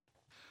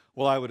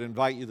Well, I would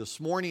invite you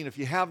this morning, if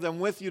you have them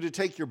with you, to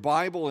take your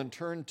Bible and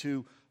turn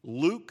to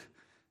Luke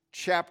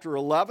chapter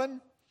 11.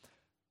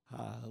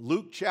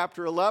 Luke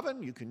chapter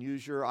 11. You can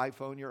use your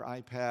iPhone, your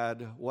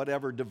iPad,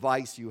 whatever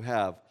device you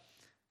have.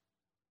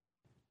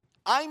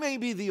 I may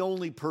be the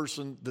only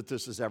person that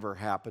this has ever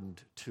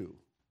happened to.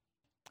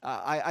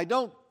 I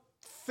don't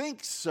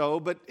think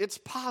so, but it's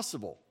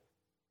possible.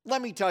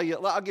 Let me tell you,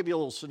 I'll give you a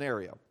little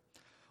scenario.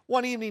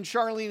 One evening,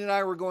 Charlene and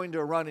I were going to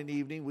a run an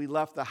evening. We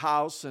left the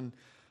house and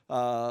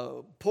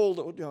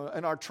pulled,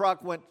 and our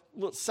truck went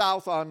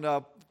south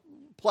on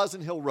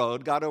Pleasant Hill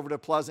Road, got over to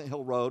Pleasant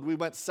Hill Road. We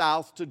went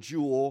south to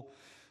Jewel,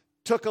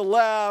 took a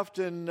left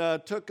and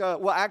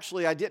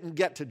actually I didn't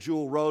get to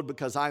Jewel Road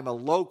because I'm a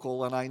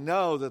local and I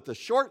know that the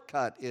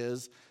shortcut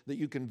is that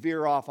you can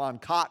veer off on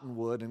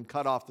Cottonwood and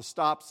cut off the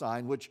stop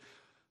sign, which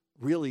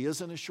really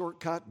isn't a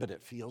shortcut, but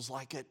it feels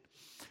like it.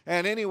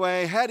 And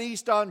anyway, head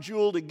east on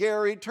Jewel to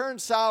Gary, turn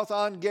south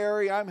on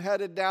Gary. I'm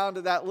headed down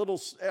to that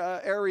little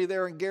area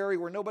there in Gary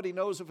where nobody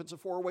knows if it's a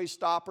four-way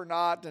stop or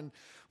not. And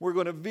we're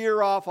going to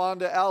veer off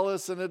onto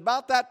Ellis. And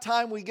about that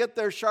time we get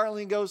there,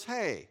 Charlene goes,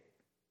 "Hey,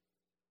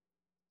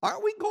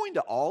 aren't we going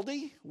to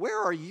Aldi? Where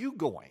are you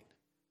going?"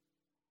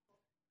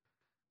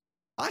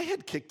 I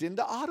had kicked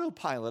into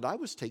autopilot. I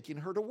was taking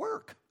her to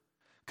work.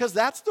 Because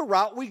that's the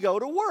route we go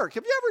to work.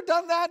 Have you ever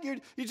done that?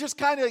 You just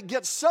kind of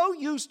get so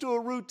used to a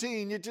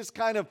routine. You just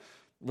kind of,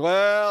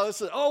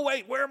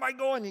 wait, where am I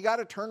going? You got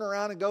to turn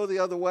around and go the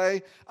other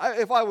way.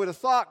 If I would have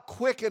thought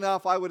quick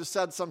enough, I would have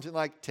said something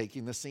like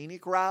taking the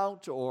scenic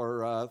route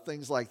or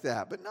things like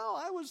that. But no,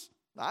 I was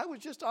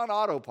just on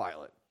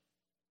autopilot.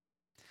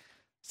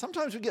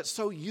 Sometimes we get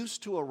so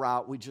used to a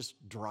route, we just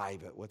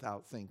drive it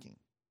without thinking.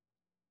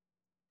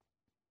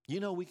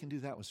 You know, we can do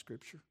that with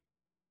Scripture.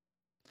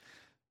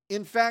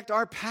 In fact,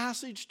 our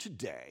passage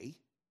today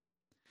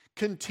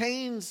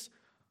contains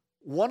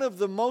one of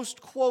the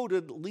most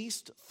quoted,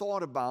 least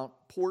thought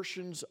about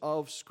portions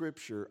of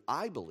Scripture,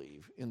 I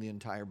believe, in the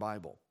entire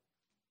Bible.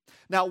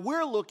 Now,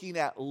 we're looking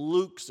at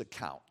Luke's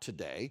account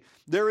today.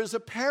 There is a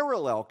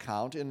parallel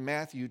account in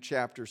Matthew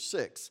chapter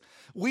 6.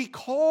 We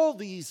call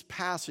these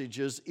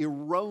passages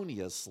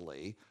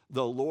erroneously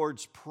the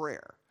Lord's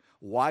Prayer.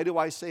 Why do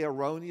I say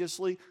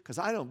erroneously? Because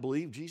I don't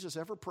believe Jesus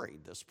ever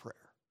prayed this prayer.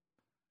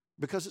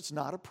 Because it's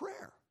not a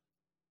prayer.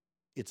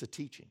 It's a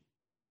teaching.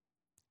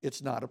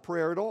 It's not a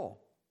prayer at all.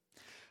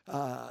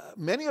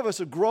 Many of us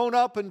have grown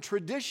up in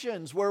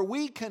traditions where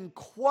we can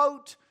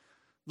quote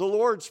the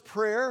Lord's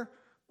Prayer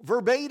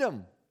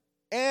verbatim.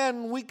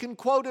 And we can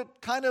quote it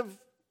kind of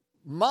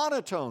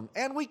monotone.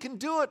 And we can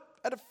do it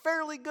at a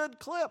fairly good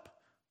clip.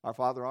 Our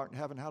Father art in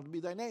heaven, hallowed be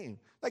thy name.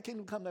 Thy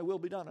kingdom come, thy will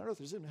be done on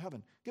earth as in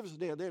heaven. Give us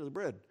today our daily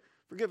bread.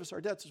 Forgive us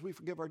our debts as we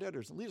forgive our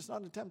debtors. And lead us not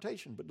into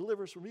temptation, but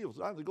deliver us from evil.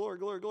 So I'm the glory,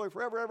 glory, glory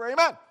forever, ever.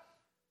 Amen.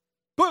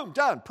 Boom,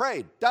 done,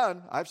 prayed,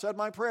 done. I've said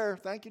my prayer.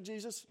 Thank you,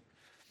 Jesus.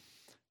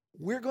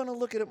 We're going to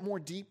look at it more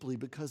deeply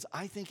because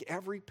I think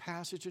every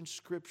passage in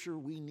Scripture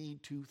we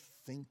need to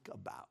think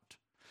about.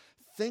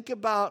 Think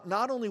about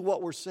not only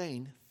what we're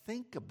saying,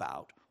 think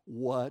about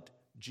what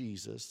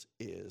Jesus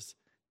is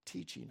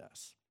teaching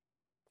us.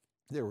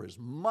 There is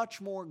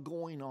much more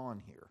going on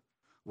here.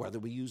 Whether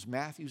we use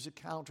Matthew's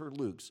account or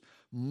Luke's,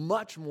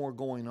 much more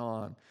going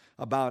on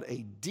about a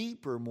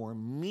deeper, more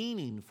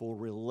meaningful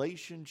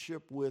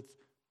relationship with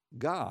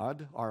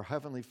God, our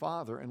Heavenly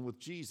Father, and with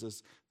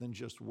Jesus than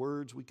just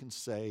words we can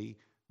say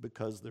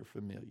because they're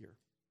familiar.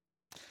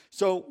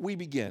 So we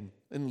begin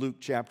in Luke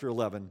chapter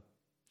 11,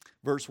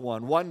 verse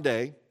 1. One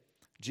day,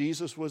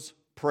 Jesus was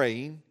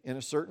praying in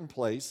a certain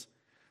place.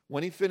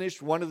 When he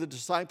finished, one of the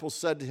disciples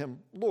said to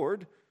him,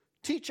 "Lord,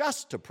 teach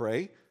us to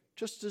pray,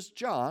 just as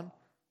John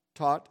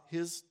taught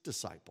his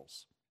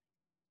disciples."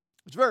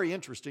 It's very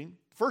interesting.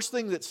 First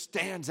thing that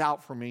stands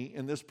out for me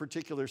in this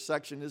particular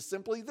section is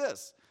simply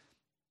this.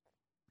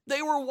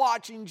 They were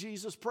watching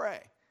Jesus pray.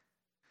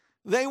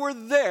 They were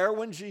there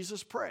when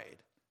Jesus prayed.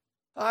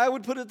 I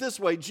would put it this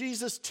way.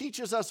 Jesus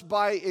teaches us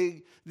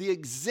by the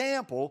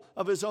example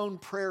of his own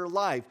prayer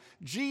life.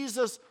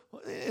 Jesus,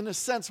 in a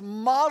sense,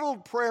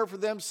 modeled prayer for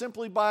them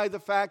simply by the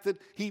fact that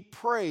he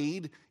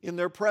prayed in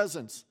their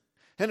presence.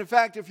 And in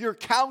fact, if you're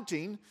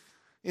counting,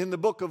 in the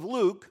book of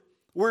Luke,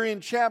 we're in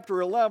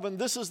chapter 11.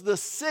 This is the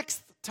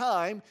 6th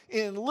time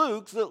in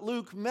Luke that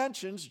Luke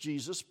mentions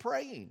Jesus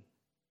praying.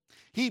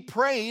 He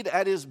prayed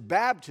at his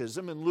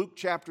baptism in Luke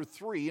chapter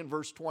 3 and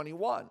verse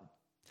 21.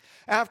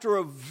 After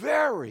a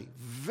very,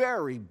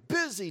 very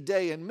busy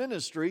day in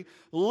ministry,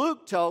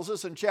 Luke tells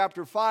us in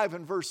chapter 5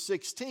 and verse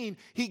 16,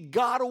 he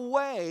got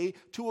away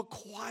to a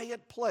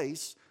quiet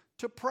place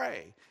to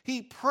pray.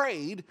 He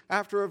prayed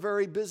after a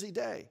very busy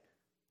day.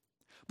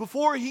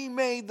 Before he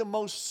made the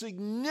most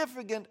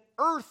significant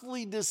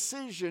earthly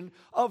decision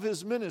of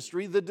his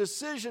ministry, the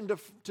decision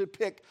to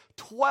pick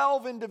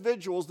 12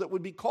 individuals that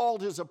would be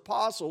called his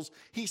apostles,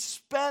 he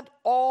spent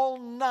all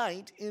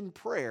night in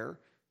prayer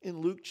in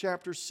Luke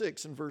chapter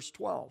 6 and verse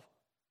 12.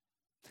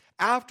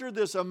 after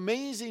this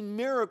amazing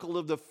miracle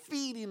of the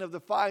feeding of the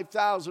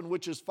 5,000,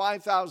 which is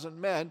 5,000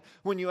 men,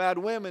 when you add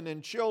women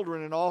and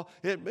children and all,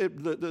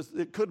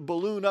 it could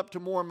balloon up to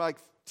more like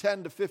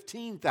 10 to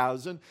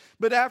 15,000.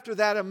 But after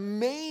that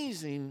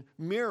amazing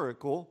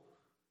miracle,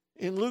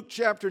 in Luke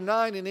chapter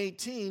 9 and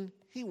 18,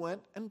 he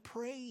went and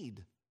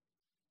prayed.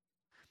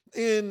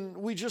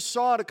 We just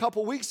saw it a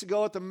couple weeks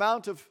ago at the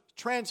Mount of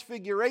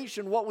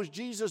Transfiguration. What was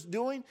Jesus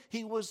doing?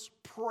 He was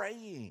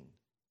praying.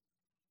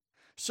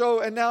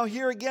 So, and now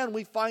here again,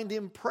 we find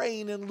him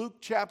praying in Luke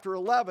chapter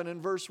 11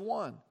 and verse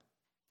 1.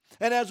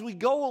 And as we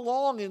go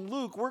along in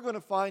Luke, we're going to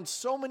find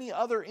so many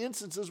other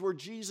instances where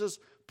Jesus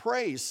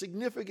prays,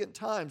 significant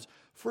times.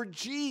 For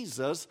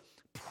Jesus,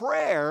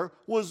 prayer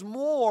was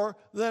more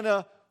than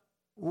a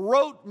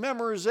rote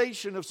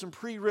memorization of some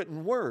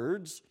pre-written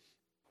words.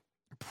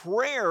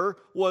 Prayer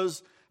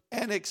was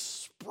an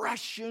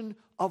expression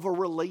of a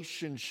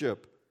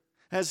relationship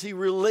as he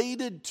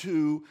related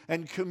to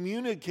and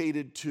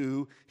communicated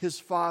to his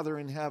Father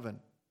in heaven.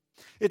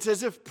 It's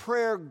as if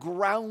prayer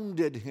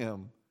grounded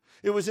him.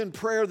 It was in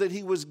prayer that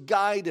he was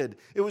guided.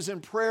 It was in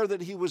prayer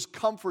that he was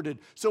comforted.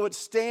 So it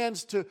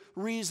stands to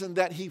reason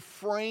that he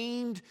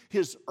framed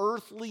his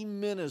earthly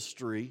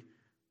ministry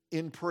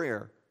in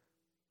prayer.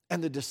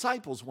 And the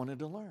disciples wanted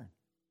to learn.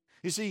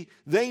 You see,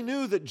 they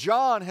knew that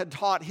John had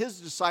taught his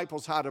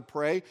disciples how to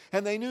pray,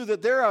 and they knew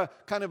that they're a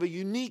kind of a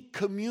unique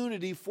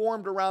community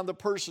formed around the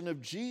person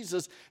of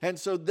Jesus, and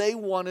so they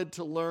wanted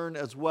to learn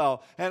as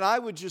well. And I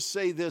would just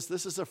say this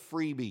is a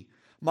freebie.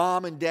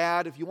 Mom and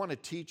Dad, if you want to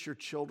teach your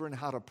children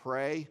how to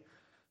pray,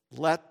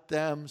 let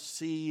them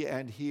see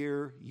and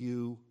hear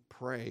you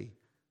pray.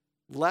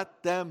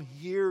 Let them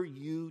hear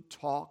you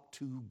talk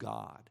to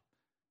God.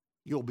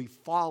 You'll be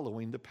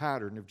following the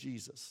pattern of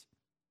Jesus.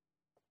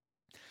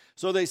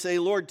 So they say,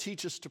 Lord,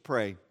 teach us to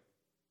pray.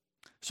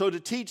 So to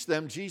teach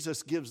them,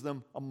 Jesus gives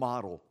them a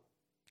model.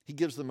 He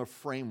gives them a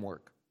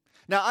framework.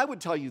 Now, I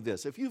would tell you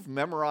this. If you've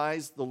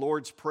memorized the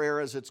Lord's Prayer,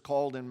 as it's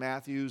called in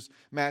Matthew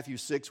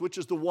 6, which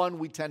is the one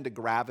we tend to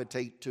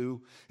gravitate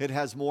to, it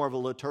has more of a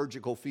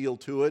liturgical feel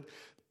to it,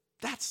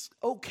 that's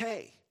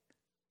okay.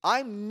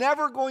 I'm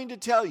never going to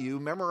tell you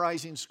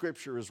memorizing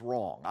Scripture is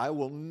wrong. I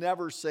will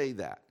never say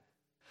that.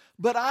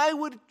 But I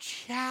would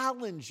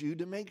challenge you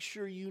to make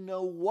sure you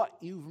know what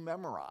you've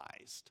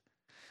memorized,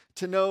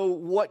 to know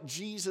what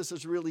Jesus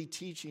is really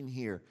teaching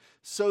here,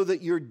 so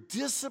that your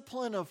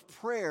discipline of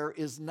prayer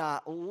is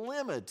not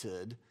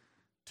limited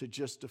to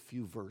just a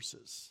few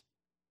verses.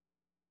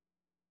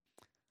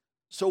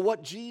 So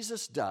what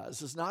Jesus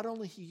does is not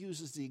only he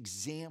uses the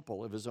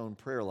example of his own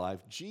prayer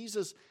life,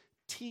 Jesus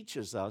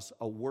teaches us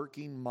a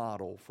working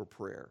model for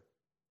prayer.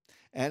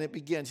 And it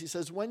begins, he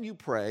says, when you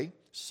pray,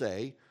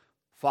 say,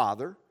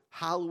 Father,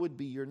 hallowed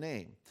be your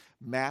name.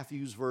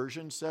 Matthew's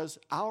version says,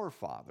 our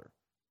Father.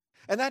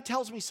 And that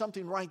tells me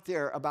something right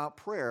there about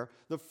prayer.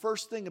 The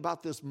first thing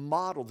about this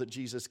model that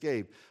Jesus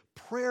gave,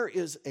 prayer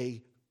is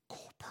a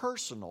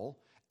personal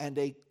and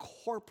a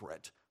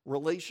corporate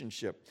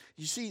relationship.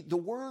 You see, the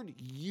word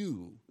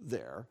you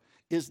there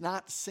is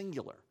not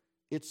singular.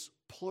 It's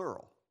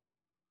plural.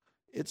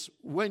 It's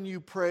when you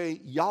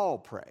pray, y'all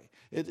pray.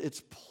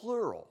 It's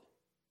plural.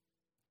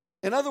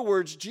 In other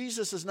words,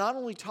 Jesus is not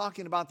only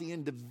talking about the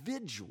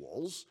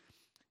individuals,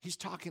 he's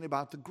talking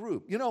about the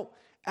group. You know,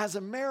 as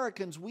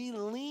Americans, we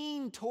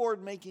lean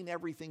toward making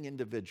everything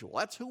individual.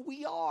 That's who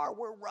we are.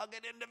 We're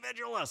rugged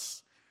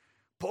individualists.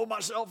 Pull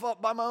myself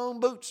up by my own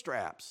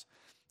bootstraps.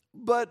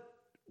 But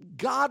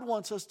God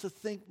wants us to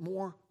think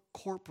more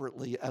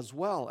corporately as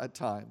well at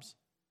times.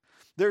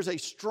 There's a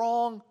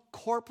strong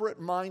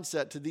corporate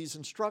mindset to these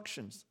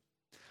instructions.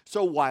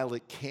 So while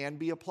it can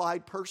be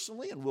applied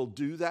personally, and we'll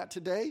do that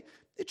today,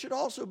 it should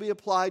also be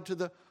applied to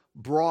the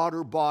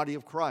broader body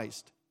of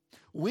Christ.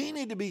 We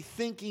need to be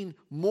thinking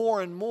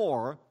more and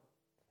more,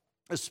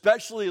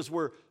 especially as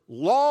we're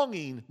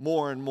longing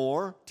more and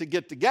more to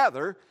get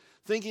together,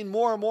 thinking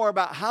more and more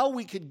about how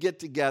we could get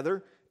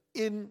together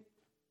and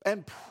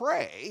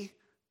pray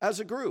as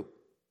a group.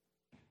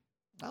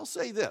 I'll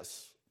say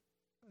this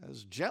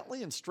as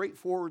gently and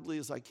straightforwardly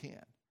as I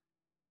can.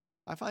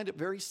 I find it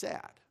very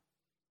sad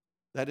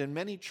that in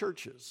many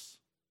churches,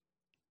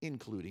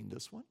 including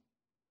this one,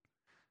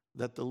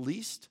 that the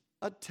least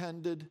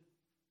attended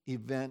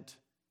event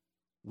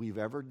we've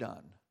ever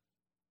done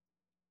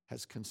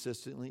has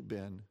consistently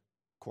been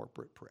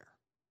corporate prayer.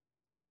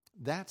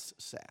 That's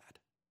sad.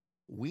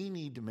 We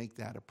need to make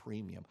that a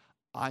premium.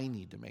 I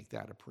need to make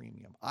that a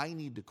premium. I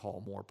need to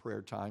call more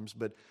prayer times,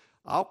 but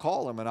I'll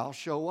call them and I'll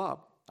show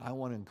up. I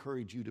want to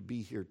encourage you to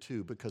be here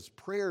too, because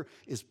prayer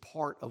is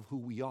part of who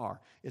we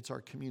are. It's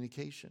our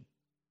communication.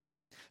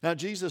 Now,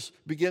 Jesus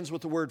begins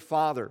with the word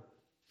Father.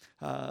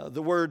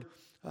 The word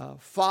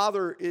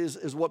Father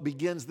is what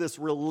begins this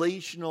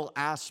relational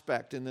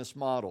aspect in this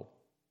model.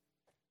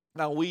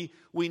 Now, we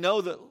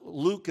know that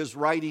Luke is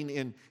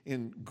writing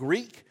in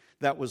Greek.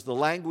 That was the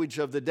language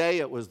of the day.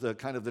 It was the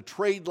kind of the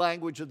trade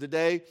language of the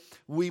day.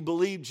 We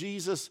believe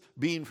Jesus,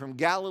 being from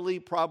Galilee,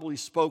 probably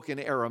spoke in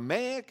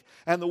Aramaic,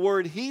 and the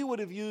word he would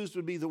have used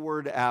would be the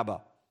word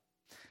Abba.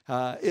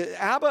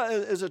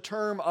 Abba is a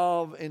term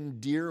of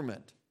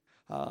endearment.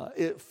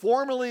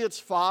 Formally, it's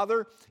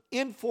father.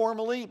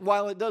 Informally,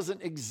 while it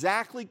doesn't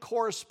exactly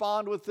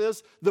correspond with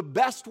this, the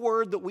best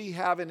word that we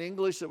have in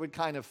English that would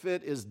kind of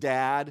fit is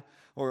dad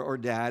or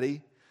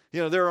daddy.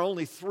 You know, there are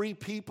only 3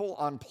 people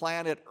on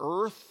planet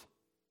Earth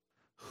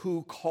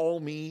who call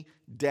me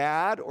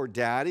dad or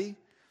daddy.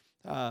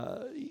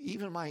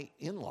 Even my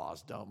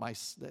in-laws don't.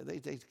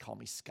 They call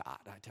me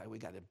Scott. I tell you, we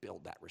got to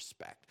build that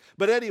respect.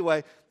 But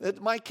anyway,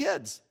 my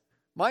kids.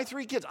 My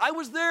 3 kids, I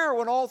was there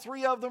when all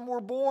 3 of them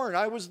were born.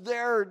 I was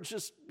there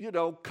just,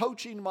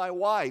 coaching my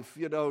wife.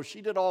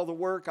 She did all the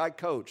work, I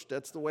coached.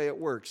 That's the way it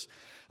works.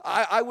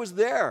 I was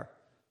there.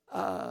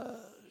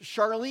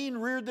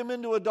 Charlene reared them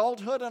into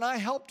adulthood, and I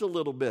helped a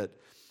little bit.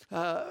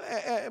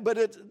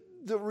 But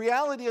the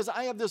reality is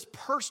I have this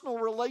personal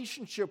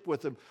relationship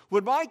with them.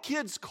 When my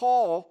kids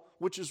call,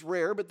 which is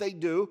rare, but they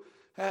do,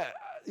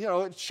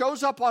 it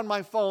shows up on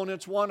my phone,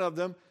 it's one of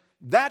them,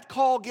 that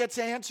call gets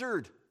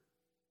answered.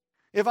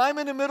 If I'm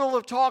in the middle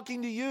of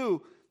talking to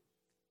you,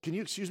 can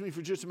you excuse me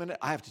for just a minute?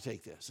 I have to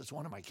take this. It's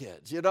one of my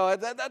kids. They're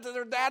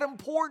that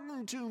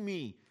important to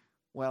me.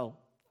 Well,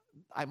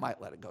 I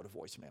might let it go to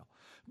voicemail.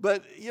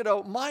 But,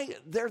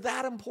 they're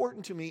that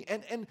important to me.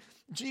 And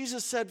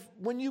Jesus said,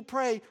 when you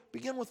pray,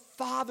 begin with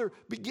Father.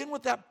 Begin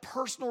with that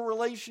personal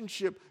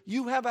relationship.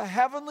 You have a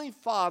heavenly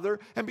Father,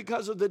 and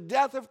because of the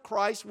death of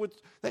Christ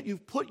that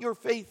you've put your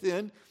faith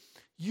in,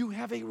 you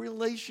have a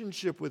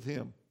relationship with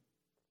Him.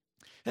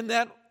 And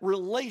that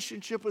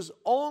relationship is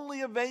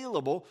only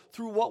available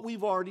through what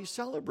we've already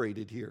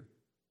celebrated here.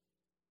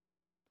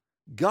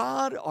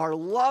 God, our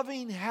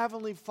loving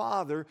Heavenly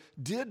Father,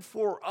 did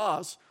for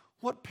us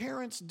what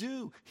parents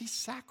do. He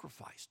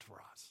sacrificed for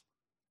us.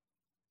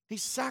 He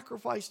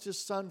sacrificed His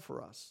Son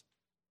for us.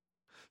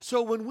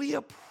 So when we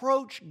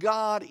approach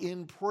God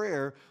in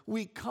prayer,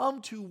 we come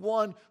to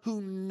one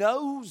who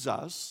knows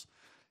us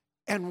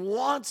and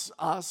wants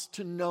us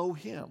to know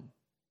Him.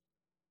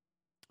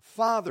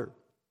 Father,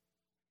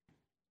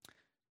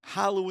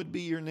 hallowed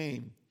be your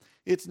name.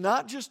 It's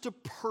not just a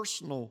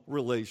personal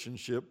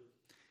relationship.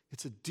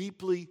 It's a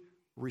deeply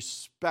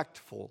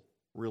respectful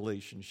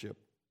relationship.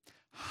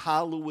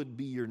 Hallowed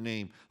be your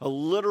name. A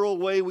literal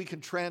way we can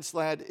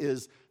translate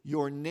is,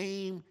 your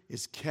name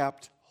is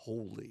kept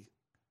holy.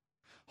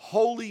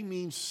 Holy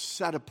means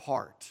set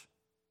apart.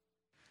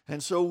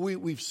 And so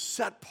we've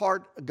set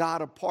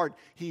God apart.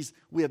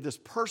 We have this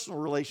personal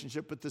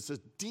relationship, but this is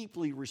a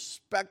deeply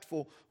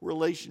respectful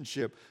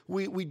relationship.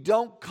 We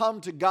don't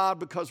come to God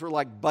because we're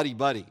like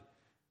buddy-buddy.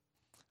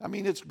 I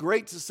mean, it's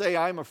great to say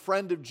I'm a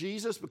friend of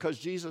Jesus because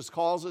Jesus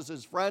calls us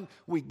His friend.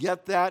 We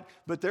get that.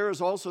 But there is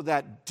also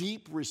that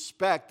deep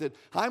respect that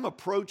I'm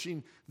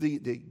approaching the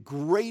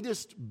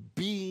greatest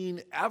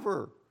being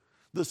ever,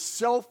 the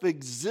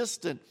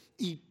self-existent,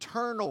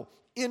 eternal,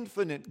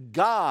 infinite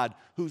God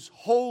who's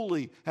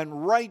holy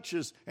and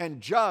righteous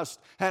and just,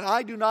 and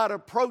I do not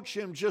approach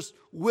Him just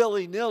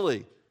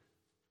willy-nilly.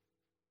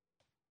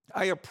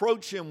 I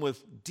approach Him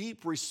with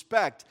deep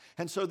respect,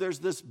 and so there's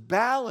this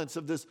balance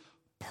of this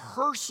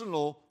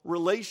personal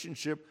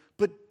relationship,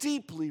 but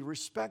deeply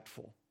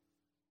respectful.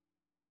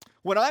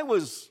 When I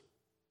was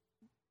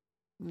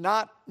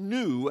not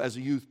new as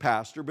a youth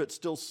pastor, but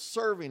still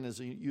serving as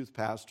a youth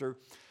pastor,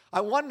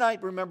 I one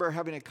night remember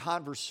having a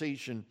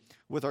conversation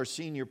with our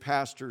senior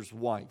pastor's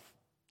wife.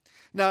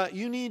 Now,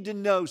 you need to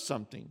know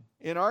something.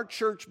 In our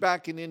church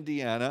back in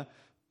Indiana,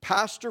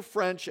 Pastor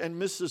French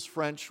and Mrs.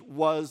 French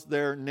was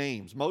their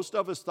names. Most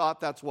of us thought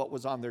that's what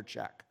was on their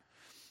check.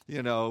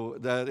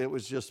 That it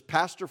was just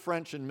Pastor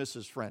French and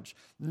Mrs. French.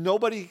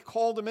 Nobody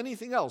called them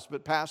anything else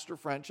but Pastor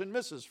French and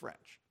Mrs.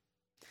 French.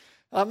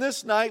 On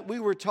this night, we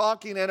were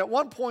talking, and at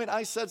one point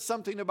I said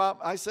something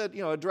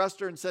addressed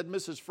her and said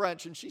Mrs.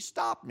 French, and she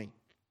stopped me.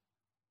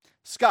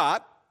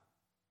 Scott,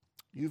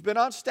 you've been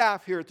on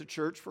staff here at the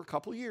church for a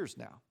couple years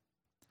now.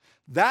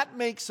 That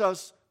makes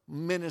us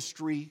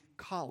ministry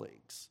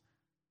colleagues.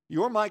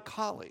 You're my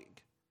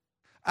colleague.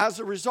 As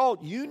a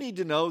result, you need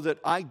to know that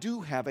I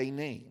do have a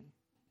name.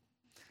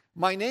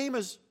 My name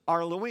is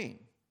Arlewine.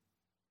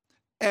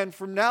 And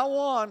from now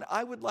on,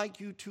 I would like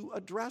you to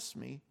address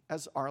me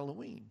as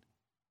Arlewine.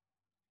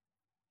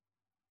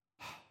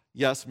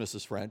 Yes,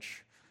 Mrs.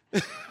 French.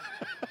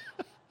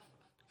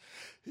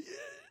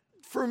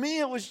 For me,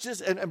 it was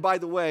just, and by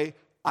the way,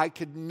 I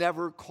could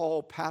never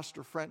call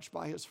Pastor French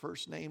by his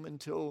first name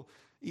until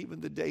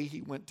even the day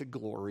he went to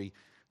glory.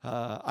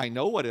 I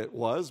know what it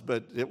was,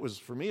 but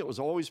for me, it was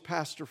always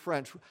Pastor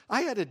French.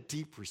 I had a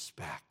deep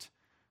respect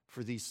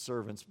for these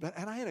servants,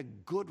 and I had a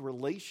good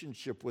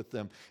relationship with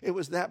them. It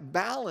was that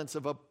balance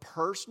of a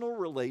personal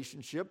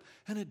relationship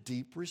and a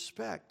deep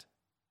respect.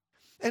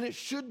 And it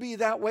should be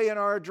that way in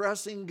our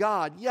addressing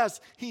God.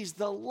 Yes, He's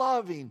the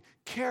loving,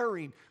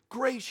 caring,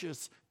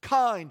 gracious,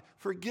 kind,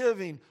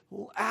 forgiving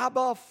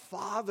Abba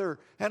Father.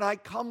 And I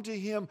come to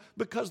Him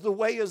because the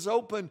way is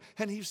open.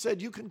 And He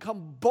said, you can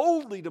come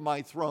boldly to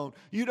my throne.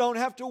 You don't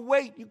have to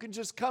wait. You can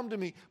just come to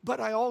me. But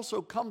I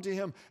also come to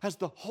Him as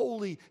the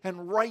holy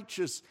and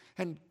righteous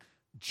and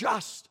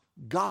just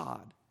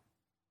God.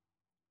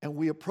 And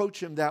we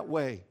approach him that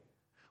way.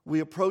 We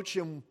approach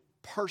him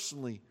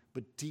personally,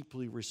 but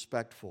deeply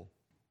respectful.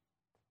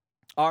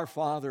 Our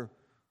Father,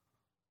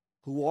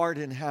 who art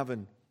in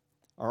heaven,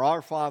 or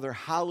our Father,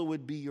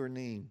 hallowed be your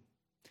name.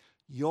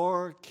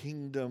 Your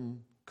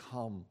kingdom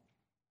come.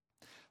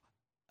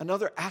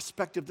 Another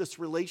aspect of this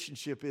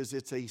relationship is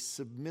it's a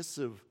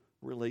submissive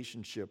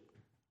relationship.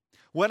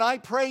 When I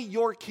pray,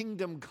 your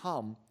kingdom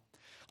come,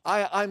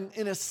 I'm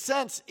in a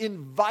sense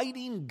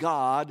inviting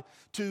God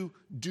to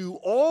do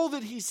all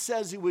that he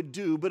says he would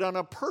do, but on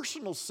a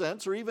personal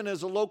sense, or even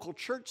as a local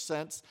church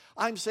sense,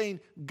 I'm saying,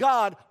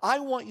 God, I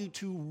want you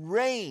to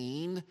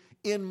reign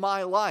in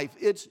my life.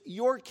 It's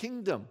your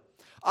kingdom.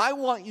 I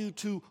want you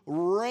to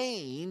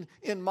reign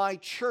in my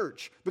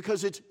church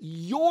because it's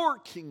your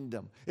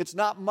kingdom. It's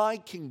not my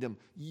kingdom.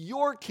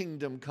 Your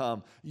kingdom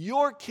come.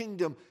 Your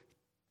kingdom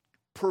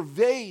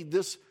pervade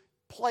this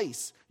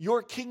place.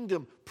 Your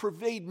kingdom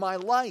pervade my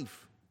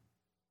life.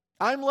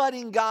 I'm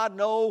letting God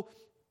know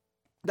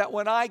that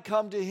when I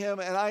come to him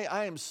and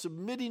I am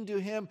submitting to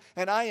him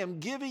and I am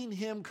giving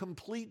him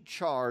complete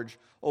charge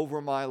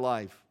over my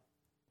life.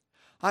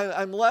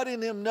 I'm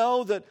letting him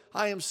know that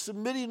I am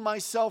submitting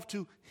myself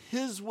to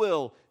his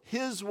will,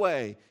 his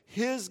way,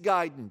 his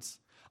guidance.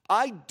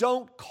 I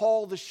don't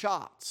call the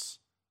shots.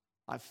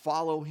 I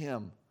follow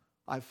him.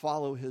 I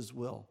follow his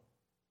will.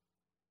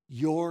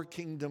 Your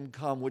kingdom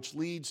come, which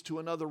leads to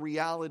another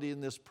reality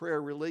in this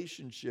prayer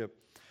relationship.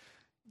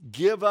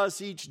 Give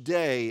us each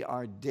day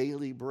our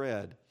daily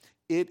bread.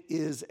 It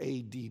is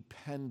a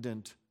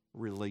dependent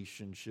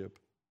relationship.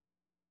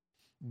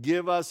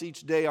 Give us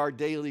each day our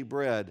daily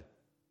bread.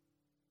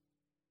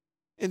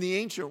 In the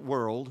ancient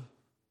world,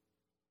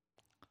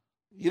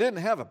 you didn't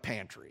have a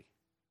pantry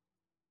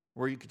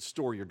where you could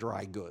store your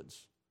dry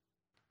goods.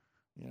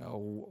 You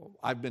know,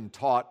 I've been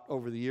taught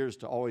over the years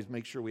to always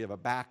make sure we have a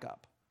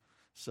backup.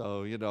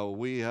 So, you know,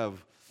 we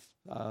have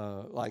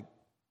like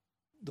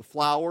the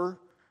flour,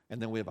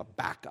 and then we have a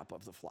backup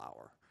of the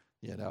flour,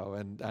 you know.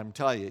 And I'm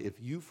telling you,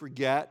 if you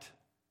forget,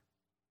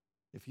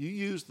 if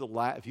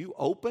you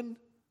open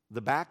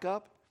the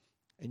backup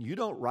and you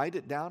don't write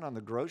it down on the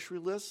grocery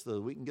list so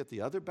that we can get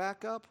the other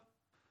backup,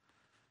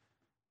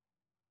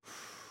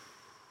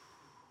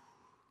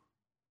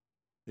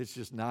 it's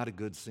just not a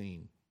good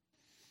scene.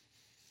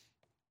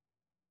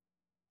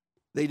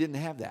 They didn't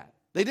have that.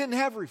 They didn't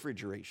have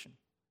refrigeration.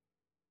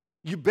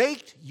 You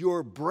baked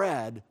your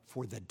bread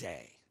for the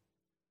day.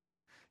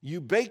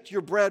 You baked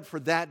your bread for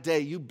that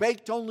day. You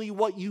baked only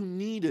what you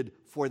needed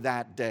for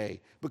that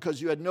day because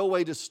you had no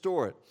way to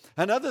store it.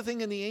 Another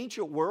thing in the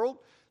ancient world,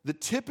 the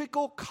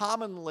typical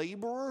common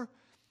laborer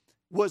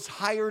was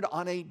hired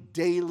on a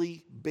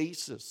daily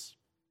basis.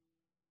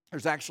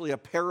 There's actually a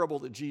parable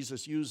that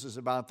Jesus uses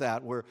about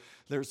that where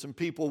there's some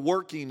people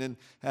working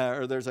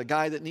or there's a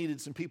guy that needed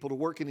some people to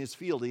work in his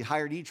field. He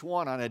hired each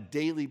one on a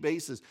daily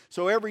basis.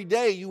 So every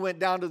day you went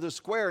down to the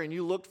square and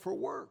you looked for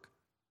work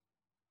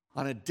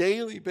on a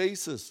daily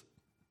basis.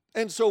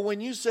 And so when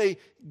you say,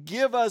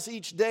 give us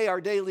each day our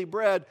daily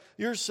bread,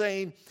 you're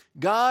saying,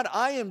 God,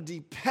 I am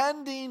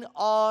depending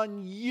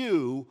on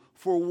you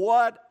for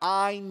what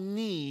I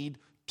need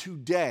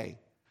today.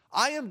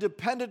 I am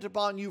dependent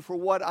upon you for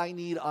what I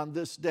need on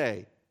this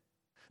day.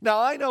 Now,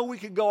 I know we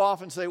could go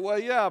off and say, well,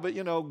 yeah, but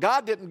you know,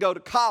 God didn't go to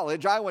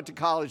college. I went to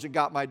college and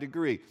got my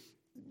degree.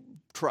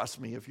 Trust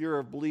me, if you're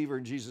a believer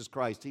in Jesus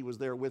Christ, he was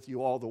there with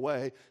you all the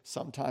way,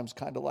 sometimes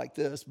kind of like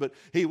this, but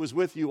he was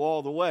with you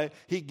all the way.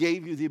 He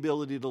gave you the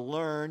ability to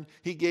learn.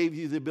 He gave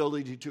you the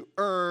ability to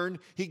earn.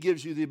 He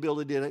gives you the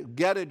ability to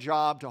get a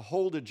job, to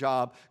hold a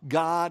job.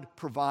 God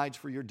provides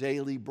for your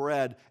daily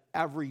bread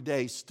every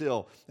day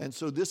still. And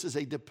so this is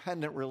a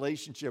dependent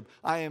relationship.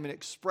 I am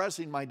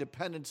expressing my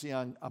dependency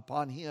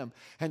upon him.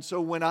 And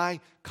so when I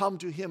come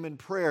to him in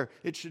prayer,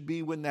 it should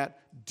be when that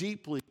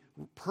deeply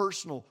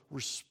personal,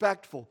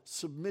 respectful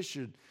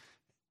submission,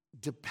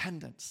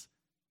 dependence.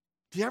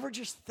 Do you ever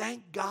just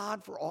thank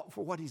God for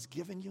what he's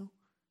given you?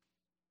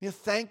 You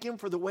thank him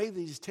for the way that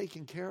he's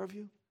taken care of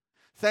you.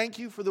 Thank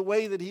you for the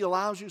way that he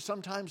allows you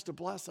sometimes to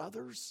bless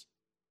others.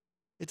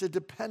 It's a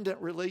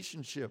dependent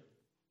relationship.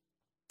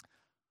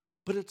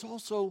 But it's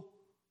also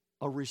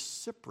a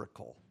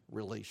reciprocal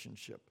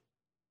relationship.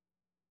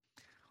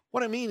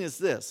 What I mean is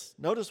this.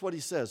 Notice what he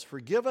says.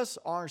 Forgive us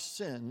our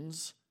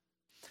sins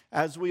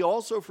as we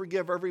also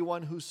forgive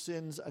everyone who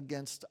sins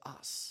against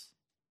us.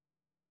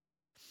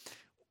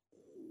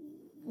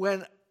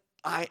 When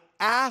I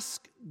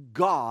ask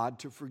God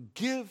to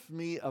forgive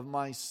me of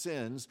my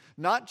sins,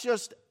 not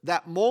just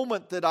that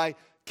moment that I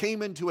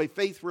came into a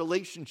faith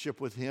relationship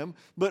with him,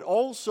 but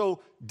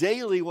also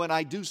daily when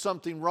I do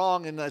something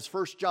wrong, and as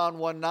 1 John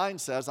 1:9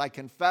 says, I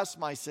confess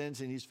my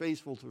sins and he's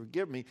faithful to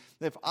forgive me.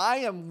 If I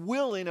am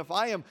willing, if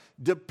I am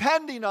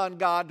depending on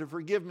God to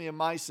forgive me of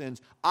my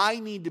sins, I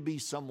need to be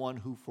someone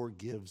who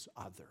forgives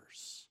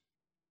others.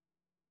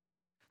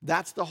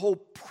 That's the whole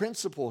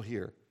principle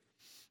here.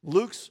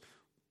 Luke's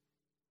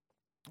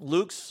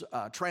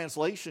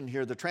translation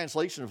here, the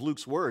translation of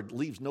Luke's word,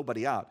 leaves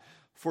nobody out.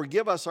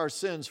 forgive us our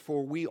sins,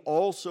 for we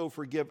also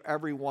forgive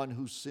everyone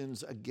who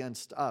sins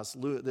against us.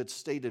 That's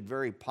stated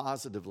very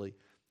positively.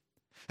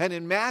 And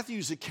in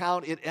Matthew's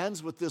account, it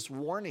ends with this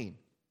warning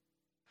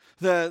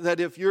that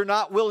if you're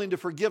not willing to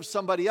forgive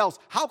somebody else,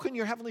 how can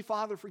your Heavenly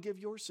Father forgive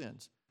your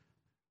sins?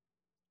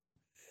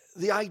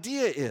 The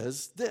idea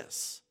is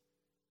this: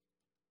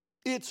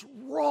 it's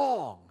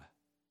wrong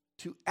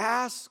to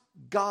ask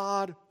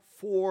God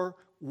for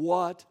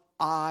what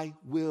I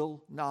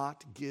will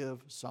not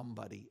give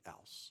somebody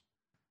else.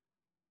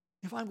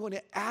 If I'm going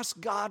to ask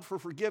God for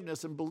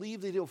forgiveness and believe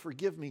that He'll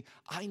forgive me,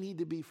 I need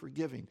to be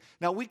forgiving.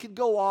 Now, we could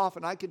go off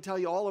and I could tell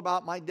you all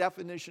about my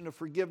definition of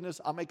forgiveness.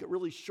 I'll make it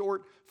really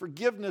short.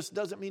 Forgiveness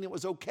doesn't mean it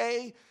was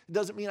okay. It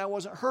doesn't mean I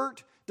wasn't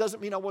hurt. It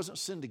doesn't mean I wasn't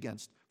sinned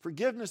against.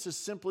 Forgiveness is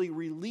simply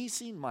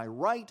releasing my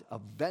right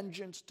of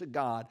vengeance to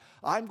God.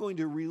 I'm going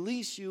to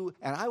release you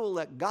and I will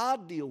let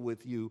God deal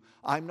with you.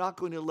 I'm not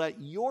going to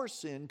let your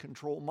sin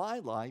control my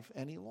life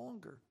any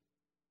longer.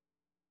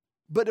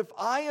 But if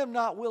I am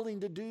not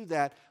willing to do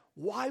that,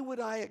 why would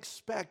I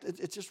expect?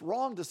 It's just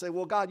wrong to say,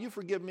 well, God, you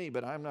forgive me,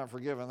 but I'm not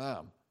forgiving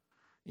them.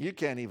 You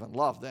can't even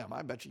love them.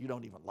 I bet you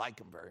don't even like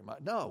them very much.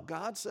 No,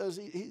 God says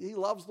He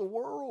loves the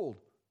world.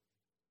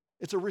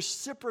 It's a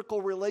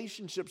reciprocal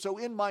relationship. So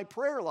in my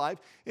prayer life,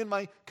 in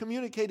my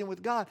communicating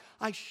with God,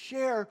 I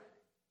share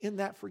in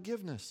that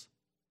forgiveness.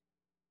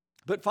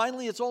 But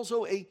finally, it's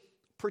also a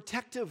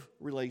protective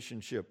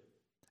relationship.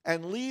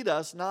 And lead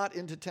us not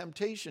into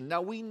temptation.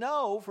 Now we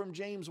know from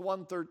James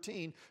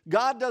 1:13,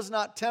 God does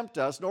not tempt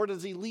us, nor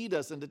does He lead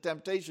us into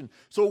temptation.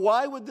 So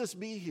why would this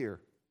be here?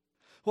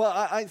 Well,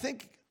 I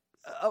think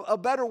a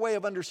better way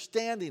of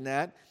understanding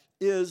that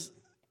is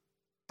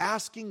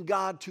asking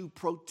God to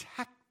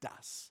protect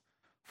us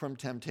from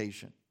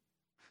temptation.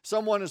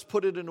 Someone has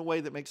put it in a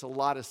way that makes a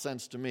lot of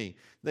sense to me.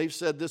 They've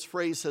said this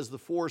phrase has the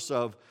force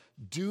of,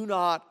 do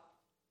not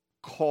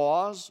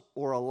cause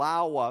or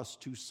allow us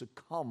to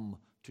succumb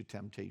to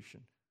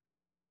temptation.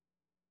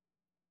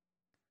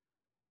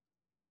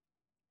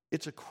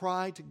 It's a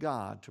cry to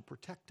God to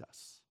protect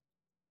us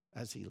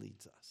as He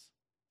leads us.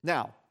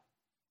 Now,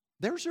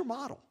 there's your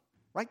model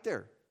right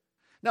there.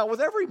 Now,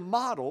 with every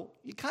model,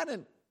 you kind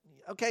of,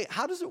 okay,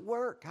 how does it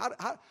work?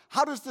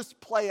 How does this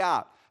play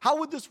out? How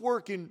would this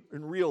work in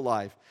real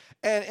life?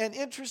 And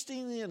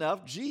interestingly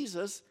enough,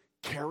 Jesus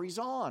carries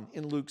on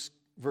in Luke's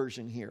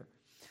version here.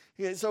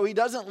 So He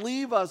doesn't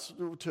leave us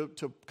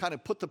to kind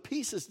of put the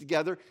pieces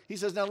together. He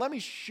says, now let me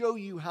show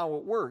you how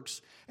it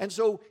works. And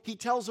so He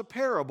tells a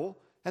parable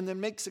and then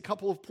makes a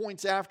couple of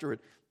points after it.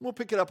 We'll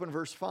pick it up in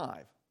verse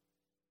 5.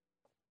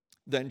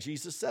 Then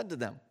Jesus said to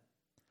them,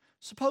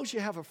 suppose you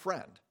have a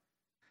friend,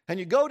 and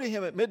you go to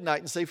him at midnight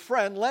and say,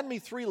 friend, lend me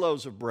 3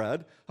 loaves of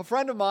bread. A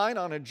friend of mine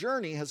on a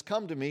journey has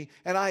come to me,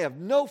 and I have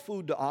no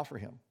food to offer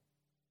him.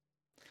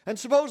 And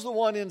suppose the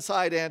one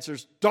inside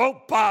answers,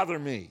 don't bother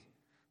me.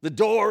 The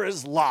door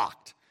is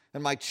locked,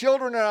 and my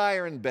children and I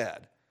are in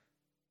bed.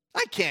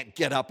 I can't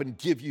get up and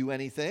give you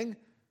anything.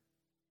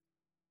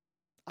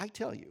 I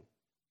tell you,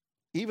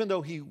 even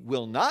though he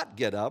will not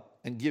get up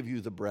and give you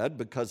the bread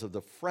because of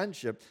the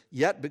friendship,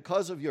 yet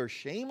because of your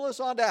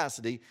shameless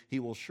audacity, he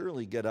will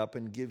surely get up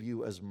and give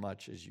you as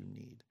much as you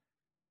need.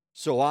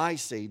 So I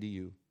say to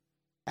you,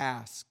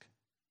 ask,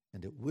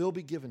 and it will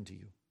be given to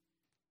you.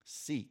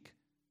 Seek,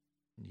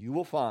 and you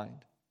will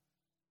find.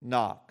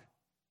 Knock,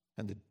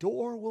 and the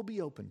door will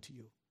be opened to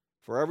you.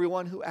 For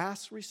everyone who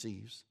asks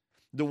receives,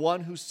 the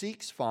one who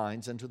seeks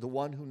finds, and to the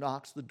one who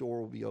knocks the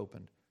door will be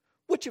opened.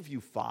 Which of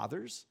you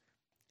fathers,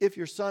 if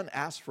your son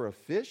asks for a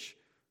fish,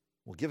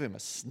 will give him a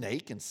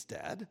snake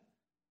instead?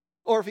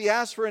 Or if he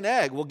asks for an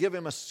egg, will give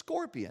him a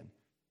scorpion?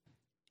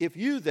 If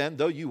you then,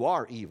 though you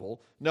are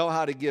evil, know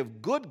how to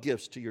give good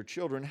gifts to your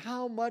children,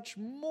 how much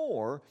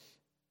more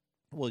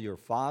will your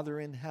Father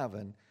in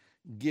heaven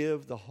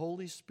give the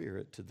Holy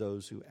Spirit to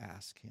those who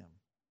ask him?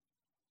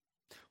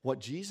 What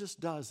Jesus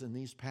does in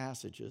these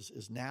passages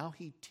is now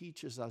he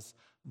teaches us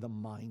the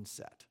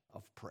mindset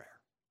of prayer.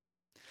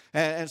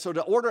 And so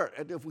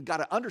if we got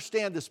to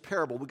understand this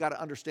parable, we got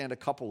to understand a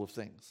couple of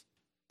things.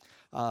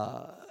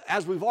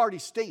 As we've already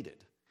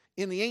stated,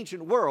 in the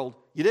ancient world,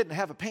 you didn't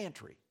have a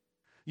pantry.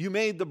 You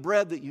made the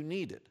bread that you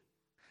needed.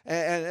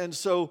 And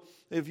so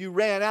if you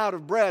ran out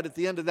of bread at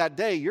the end of that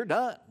day, you're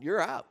done.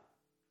 You're out.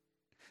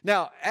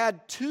 Now,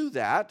 add to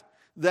that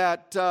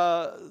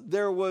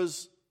there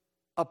was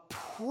a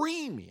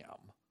premium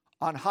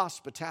on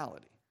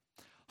hospitality.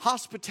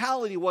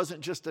 Hospitality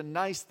wasn't just a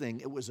nice thing,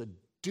 it was a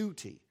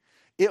duty.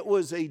 It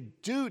was a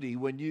duty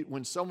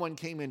when someone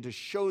came in to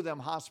show them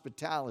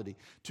hospitality,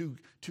 to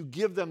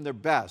give them their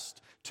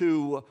best,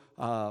 to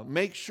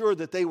make sure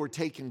that they were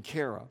taken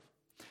care of.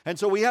 And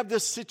so we have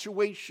this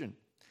situation.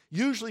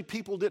 Usually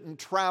people didn't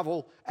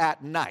travel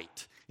at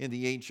night. In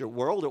the ancient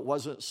world, it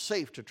wasn't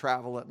safe to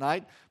travel at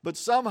night. But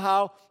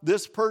somehow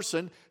this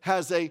person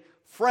has a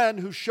friend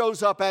who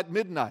shows up at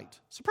midnight.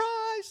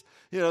 Surprise!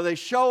 They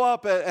show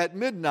up at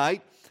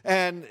midnight.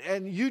 And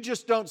you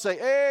just don't say,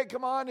 hey,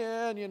 come on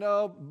in,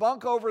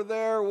 bunk over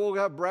there, we'll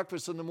have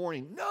breakfast in the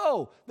morning.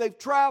 No, they've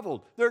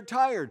traveled, they're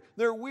tired,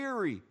 they're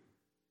weary.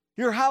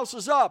 Your house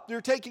is up.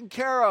 You're taken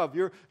care of.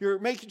 You're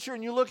making sure,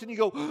 and you look and you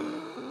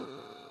go,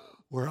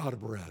 we're out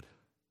of bread.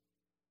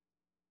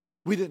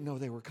 We didn't know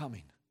they were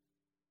coming.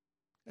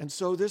 And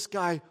so this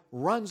guy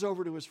runs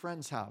over to his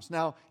friend's house.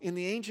 Now, in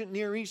the ancient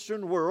Near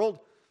Eastern world,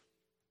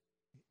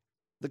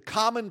 the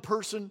common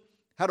person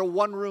had a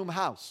one-room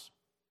house.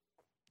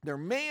 There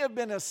may have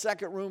been a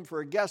second room for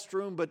a guest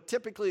room, but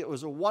typically it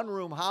was a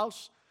one-room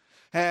house.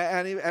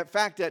 And in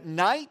fact, at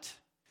night,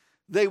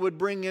 they would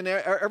bring in,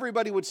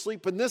 everybody would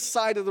sleep in this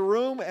side of the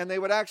room, and they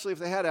would actually, if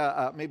they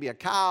had maybe a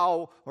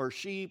cow or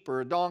sheep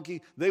or a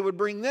donkey, they would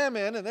bring them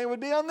in, and they would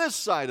be on this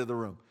side of the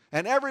room.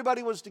 And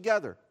everybody was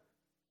together.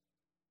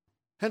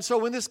 And so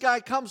when this guy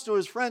comes to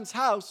his friend's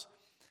house,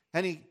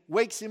 and he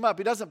wakes him up,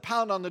 he doesn't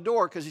pound on the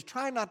door because he's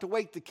trying not to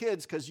wake the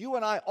kids, because you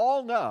and I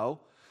all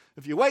know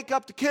if you wake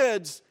up the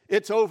kids,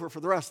 it's over for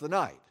the rest of the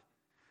night.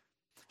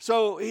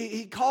 So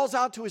he calls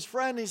out to his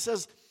friend, and he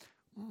says,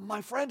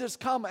 my friend has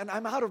come and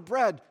I'm out of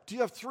bread. Do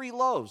you have 3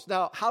 loaves?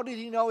 Now, how did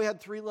he know he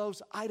had 3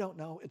 loaves? I don't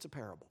know. It's a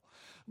parable.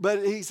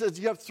 But he says,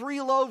 do you have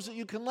 3 loaves that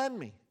you can lend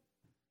me?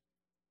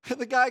 And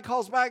the guy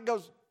calls back and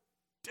goes,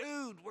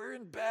 dude, we're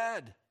in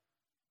bed.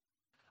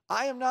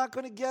 I am not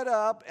going to get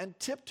up and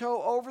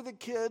tiptoe over the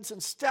kids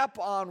and step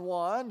on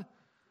one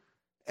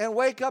and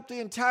wake up the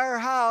entire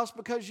house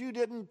because you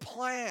didn't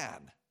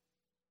plan.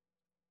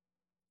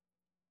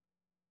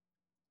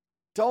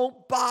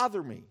 Don't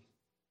bother me.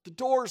 The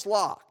door's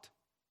locked.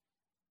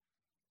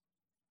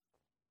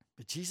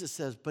 But Jesus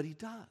says, but he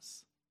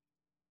does.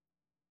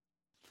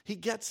 He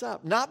gets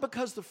up, not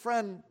because the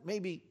friend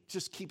maybe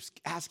just keeps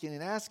asking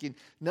and asking.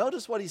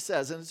 Notice what he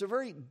says, and it's a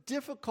very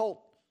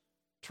difficult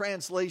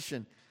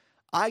translation.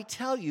 I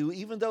tell you,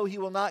 even though he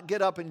will not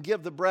get up and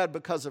give the bread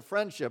because of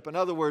friendship. In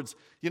other words,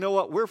 you know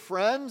what? We're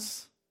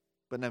friends,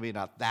 but maybe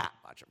not that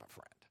much of a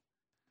friend.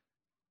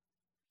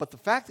 But the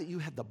fact that you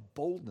had the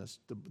boldness,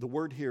 the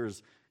word here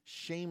is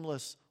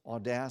shameless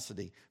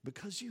audacity,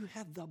 because you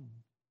had the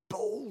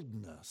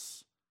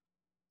boldness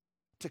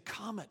to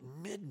come at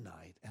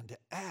midnight and to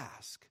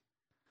ask,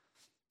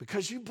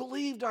 because you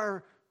believed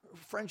our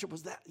friendship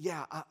was that,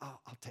 yeah,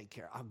 I'll take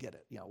care. I'll get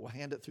it. We'll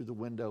hand it through the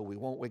window. We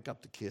won't wake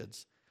up the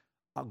kids.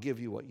 I'll give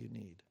you what you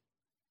need.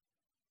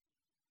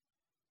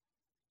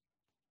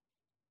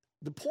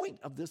 The point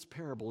of this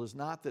parable is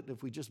not that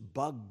if we just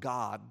bug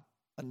God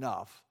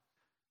enough,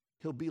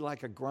 he'll be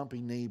like a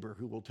grumpy neighbor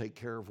who will take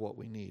care of what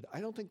we need.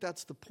 I don't think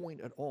that's the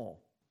point at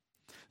all.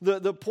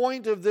 The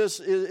point of this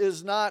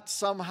is not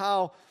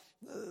somehow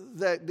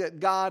that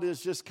God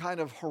is just kind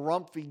of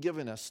harumphy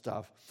giving us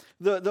stuff.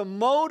 The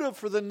motive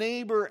for the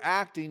neighbor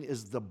acting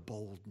is the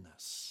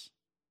boldness,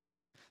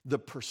 the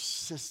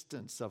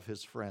persistence of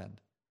his friend.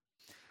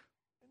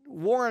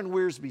 Warren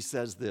Wiersbe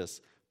says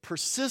this: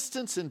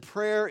 persistence in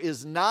prayer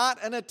is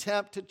not an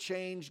attempt to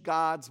change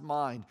God's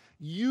mind.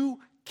 You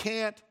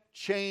can't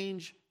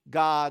change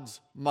God's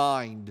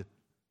mind.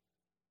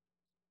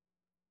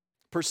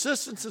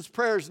 Persistence in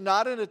prayer is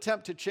not an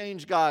attempt to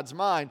change God's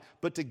mind,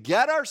 but to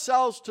get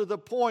ourselves to the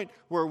point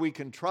where we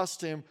can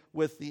trust him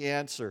with the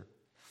answer.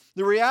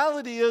 The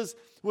reality is,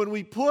 when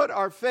we put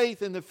our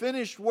faith in the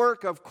finished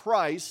work of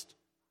Christ,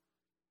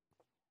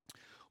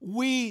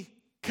 we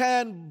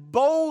can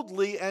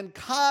boldly and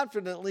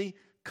confidently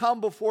come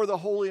before the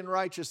holy and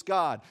righteous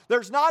God.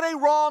 There's not a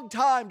wrong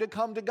time to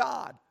come to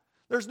God.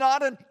 There's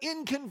not an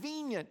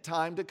inconvenient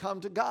time to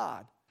come to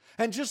God.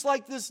 And just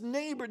like this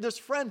neighbor, this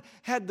friend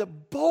had the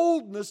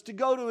boldness to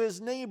go to his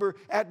neighbor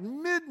at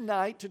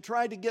midnight to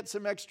try to get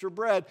some extra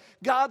bread,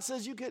 God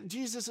says,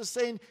 Jesus is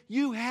saying,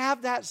 you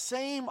have that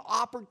same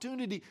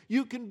opportunity.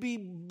 You can be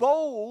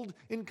bold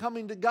in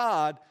coming to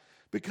God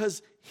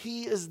because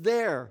he is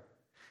there.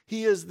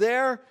 He is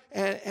there,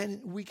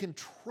 and we can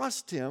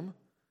trust him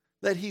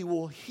that he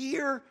will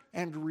hear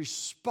and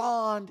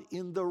respond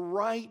in the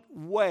right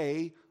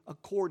way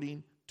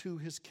according to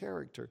his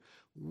character.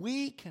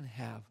 We can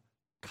have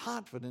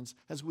confidence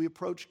as we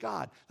approach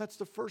God. That's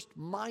the first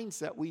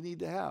mindset we need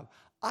to have.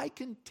 I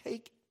can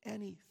take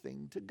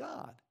anything to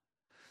God.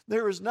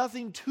 There is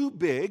nothing too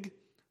big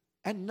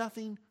and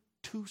nothing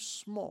too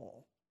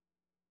small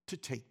to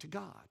take to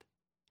God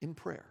in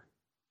prayer.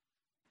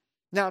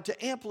 Now,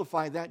 to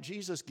amplify that,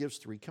 Jesus gives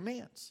 3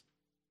 commands.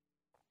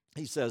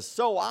 He says,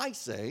 so I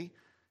say,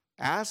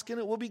 ask and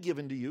it will be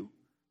given to you,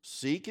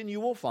 seek and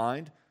you will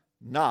find,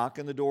 knock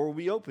and the door will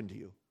be opened to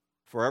you.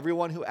 For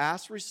everyone who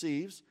asks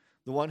receives,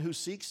 the one who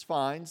seeks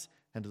finds,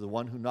 and to the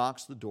one who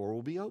knocks the door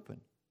will be open.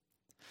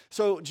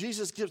 So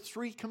Jesus gives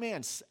 3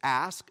 commands: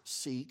 ask,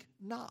 seek,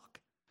 knock.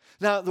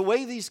 Now, the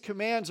way these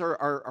commands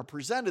are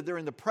presented, they're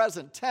in the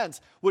present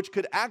tense, which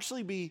could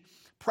actually be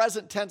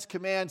present tense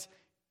commands: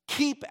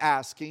 keep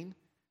asking,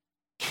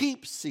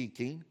 keep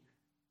seeking,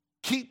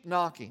 keep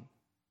knocking.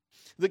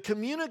 The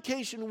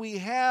communication we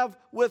have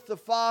with the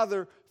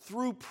Father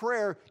through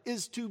prayer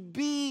is to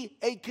be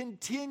a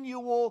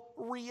continual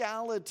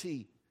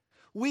reality.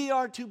 We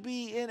are to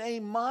be in a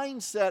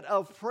mindset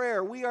of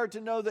prayer. We are to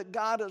know that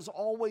God is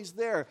always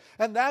there.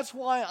 And that's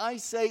why I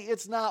say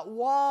it's not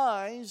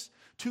wise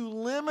to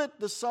limit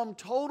the sum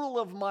total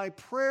of my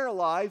prayer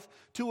life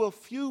to a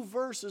few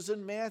verses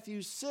in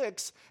Matthew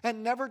 6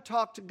 and never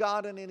talk to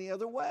God in any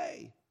other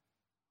way.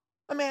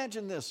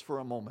 Imagine this for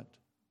a moment.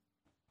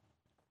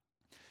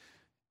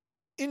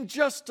 In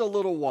just a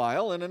little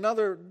while, in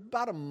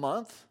about a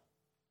month,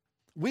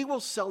 we will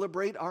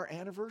celebrate our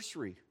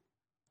anniversary.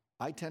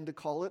 I tend to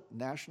call it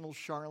National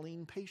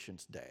Charlene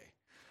Patience Day.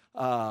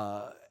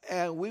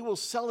 And we will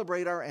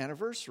celebrate our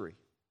anniversary.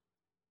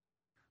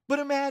 But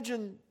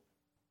imagine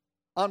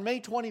on May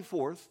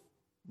 24th,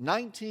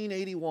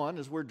 1981,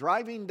 as we're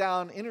driving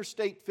down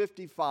Interstate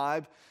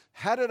 55,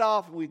 headed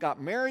off, we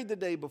got married the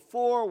day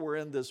before, we're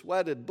in this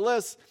wedded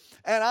bliss,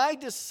 and I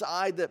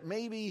decide that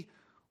maybe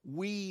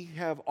we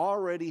have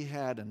already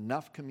had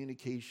enough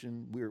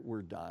communication,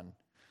 we're done.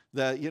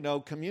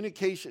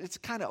 Communication, it's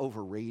kind of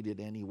overrated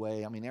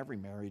anyway. I mean, every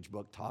marriage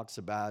book talks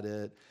about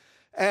it.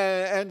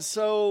 And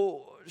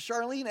so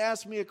Charlene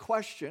asked me a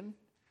question,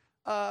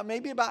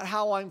 maybe about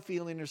how I'm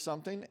feeling or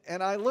something.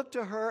 And I look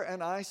to her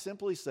and I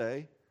simply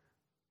say,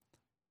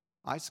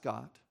 I,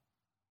 Scott,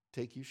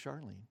 take you,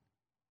 Charlene,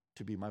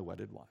 to be my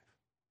wedded wife,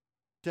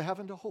 to have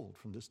and to hold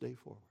from this day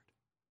forward,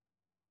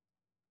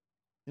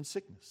 in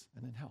sickness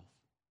and in health,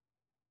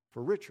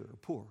 for richer or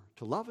poor,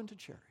 to love and to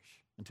cherish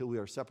until we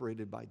are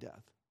separated by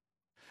death.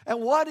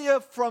 And what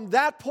if from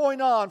that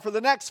point on, for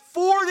the next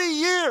 40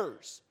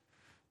 years,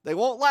 they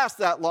won't last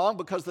that long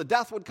because the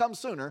death would come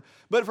sooner,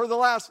 but for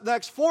the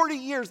next 40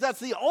 years, that's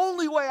the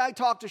only way I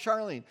talk to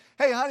Charlene.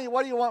 Hey, honey,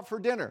 what do you want for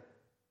dinner?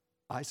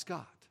 I,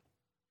 Scott,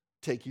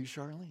 take you,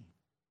 Charlene.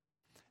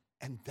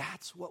 And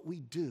that's what we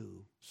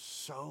do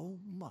so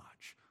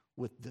much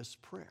with this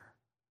prayer.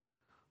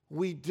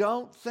 We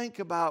don't think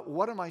about,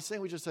 what am I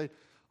saying? We just say,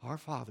 Our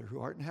Father who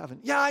art in heaven.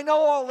 Yeah, I know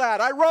all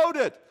that. I wrote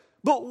it.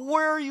 But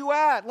where are you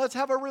at? Let's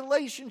have a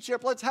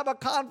relationship. Let's have a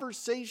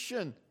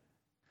conversation.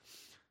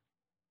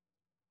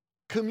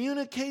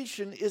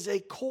 Communication is a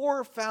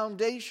core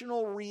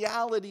foundational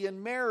reality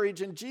in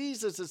marriage, and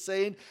Jesus is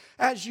saying,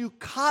 as you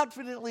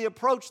confidently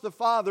approach the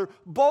Father,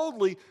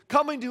 boldly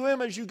coming to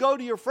Him as you go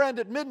to your friend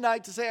at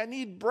midnight to say, I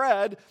need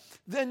bread,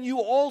 then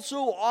you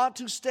also ought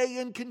to stay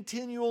in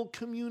continual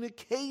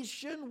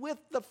communication with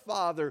the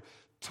Father.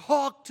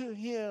 Talk to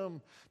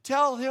Him.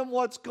 Tell Him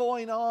what's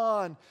going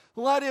on.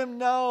 Let Him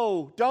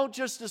know. Don't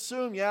just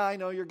assume, yeah, I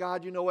know you're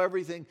God, you know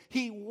everything.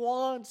 He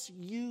wants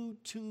you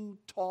to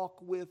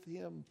talk with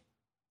Him.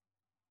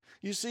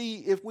 You see,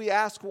 if we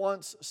ask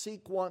once,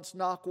 seek once,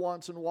 knock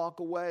once, and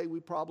walk away, we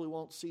probably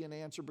won't see an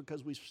answer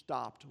because we've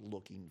stopped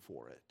looking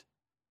for it.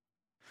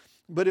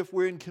 But if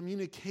we're in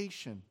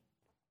communication,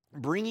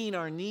 bringing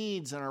our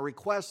needs and our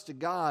requests to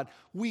God,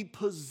 we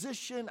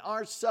position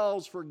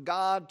ourselves for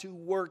God to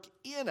work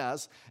in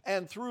us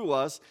and through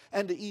us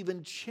and to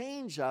even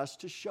change us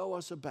to show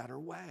us a better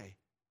way.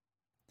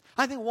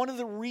 I think one of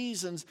the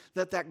reasons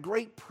that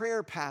great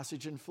prayer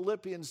passage in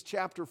Philippians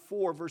chapter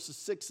 4, verses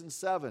 6 and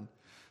 7,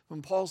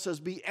 when Paul says,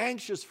 be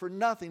anxious for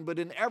nothing, but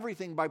in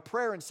everything by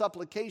prayer and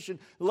supplication,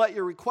 let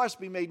your requests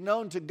be made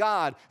known to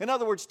God. In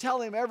other words,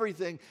 tell Him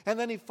everything. And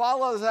then he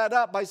follows that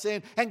up by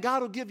saying, and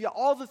God will give you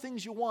all the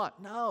things you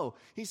want. No,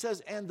 he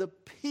says, and the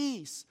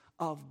peace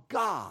of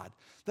God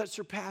that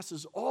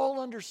surpasses all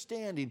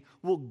understanding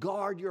will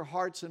guard your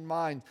hearts and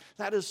minds.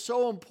 That is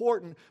so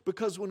important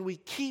because when we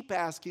keep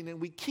asking and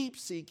we keep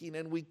seeking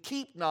and we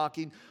keep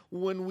knocking,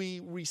 when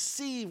we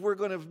receive, we're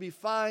going to be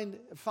find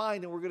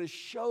and we're going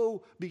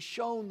to be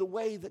shown the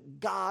way that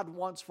God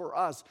wants for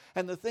us.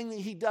 And the thing that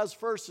He does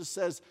first is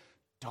says,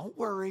 don't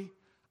worry,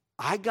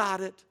 I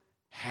got it.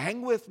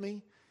 Hang with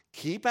me.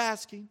 Keep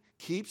asking,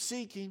 keep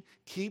seeking,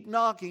 keep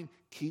knocking,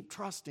 keep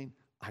trusting.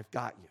 I've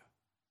got you.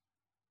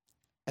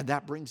 And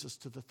that brings us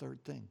to the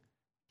third thing.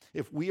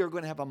 If we are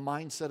going to have a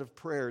mindset of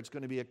prayer, it's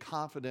going to be a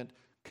confident,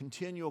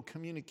 continual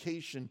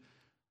communication,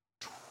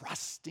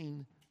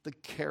 trusting the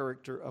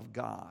character of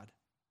God.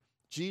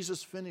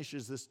 Jesus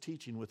finishes this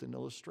teaching with an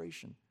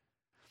illustration.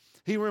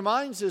 He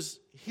reminds his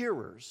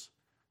hearers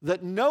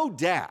that no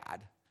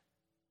dad,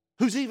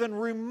 who's even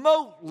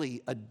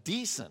remotely a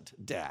decent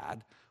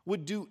dad,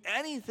 would do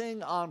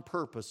anything on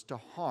purpose to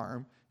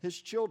harm his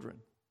children.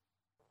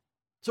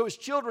 So his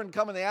children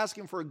come and they ask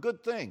him for a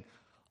good thing.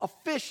 A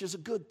fish is a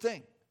good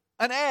thing.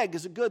 An egg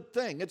is a good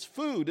thing. It's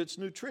food. It's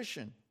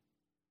nutrition.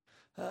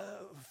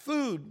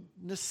 Food,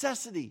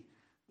 necessity,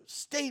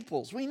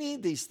 staples. We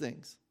need these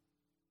things.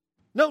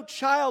 No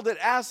child that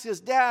asks his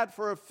dad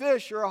for a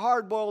fish or a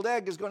hard-boiled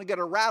egg is going to get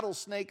a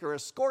rattlesnake or a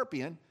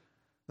scorpion.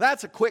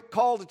 That's a quick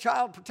call to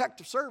Child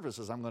Protective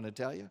Services, I'm going to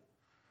tell you.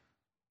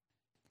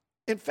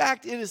 In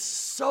fact, it is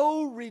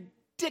so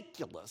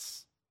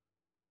ridiculous,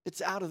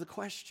 it's out of the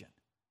question.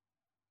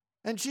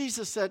 And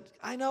Jesus said,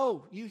 I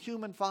know you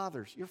human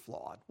fathers, you're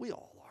flawed. We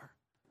all are.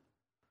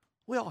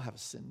 We all have a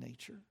sin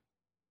nature.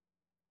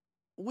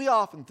 We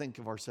often think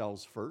of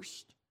ourselves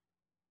first,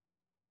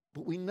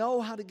 but we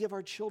know how to give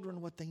our children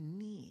what they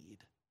need.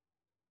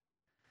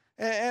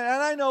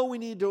 And I know we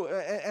need to,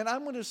 and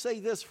I'm going to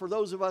say this for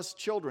those of us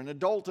children,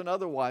 adult and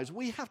otherwise,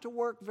 we have to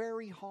work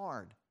very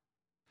hard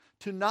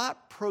to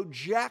not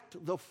project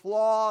the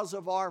flaws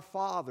of our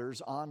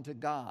fathers onto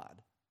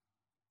God,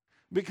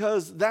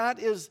 because that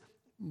is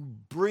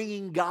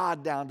bringing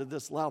God down to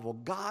this level.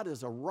 God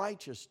is a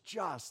righteous,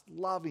 just,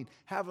 loving,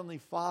 heavenly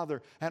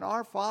Father, and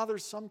our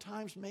fathers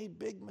sometimes made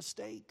big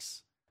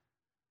mistakes.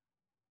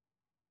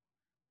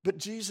 But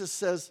Jesus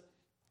says,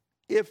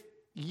 if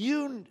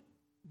you,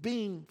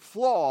 being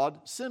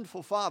flawed,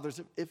 sinful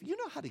fathers, if you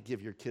know how to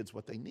give your kids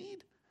what they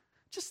need,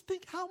 just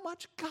think how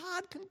much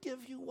God can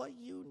give you what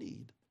you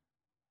need.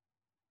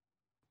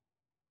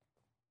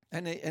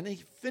 And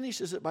he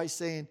finishes it by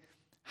saying,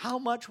 how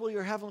much will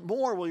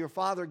more will your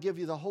Father give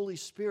you the Holy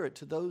Spirit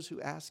to those who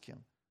ask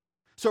him?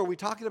 So are we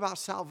talking about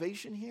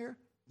salvation here?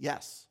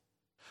 Yes.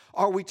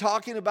 Are we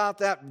talking about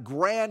that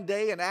grand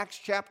day in Acts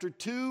chapter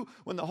 2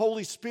 when the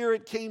Holy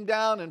Spirit came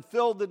down and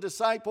filled the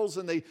disciples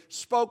and they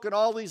spoke in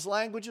all these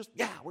languages?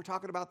 Yeah, we're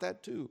talking about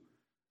that too.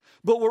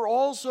 But we're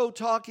also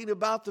talking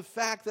about the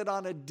fact that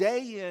on a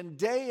day in,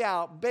 day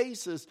out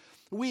basis,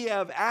 we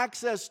have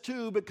access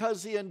to,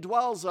 because he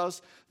indwells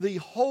us, the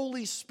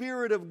Holy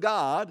Spirit of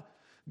God,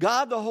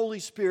 God the Holy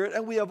Spirit,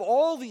 and we have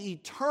all the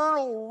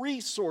eternal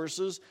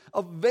resources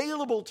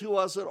available to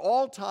us at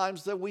all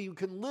times that we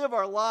can live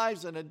our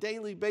lives on a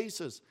daily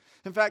basis.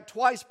 In fact,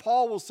 twice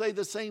Paul will say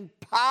the same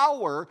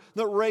power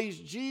that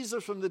raised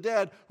Jesus from the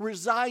dead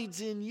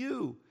resides in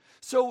you.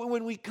 So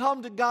when we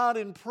come to God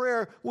in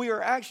prayer, we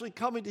are actually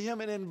coming to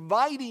him and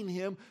inviting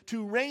him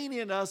to reign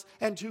in us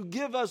and to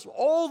give us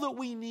all that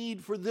we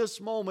need for this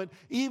moment,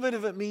 even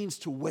if it means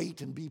to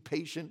wait and be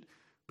patient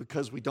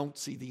because we don't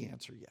see the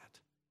answer yet.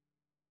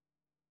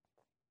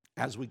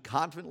 As we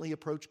confidently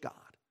approach God,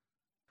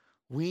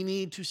 we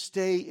need to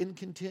stay in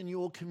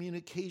continual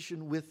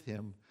communication with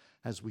him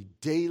as we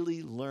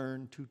daily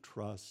learn to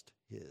trust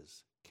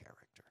his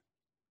character.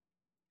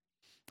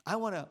 I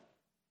want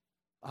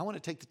to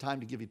take the time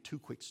to give you two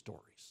quick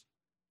stories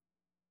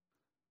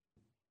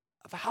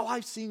of how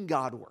I've seen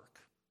God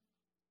work.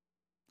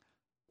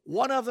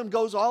 One of them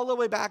goes all the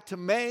way back to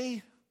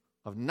May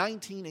of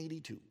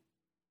 1982.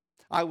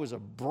 I was a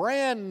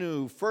brand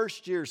new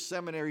first-year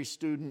seminary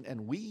student,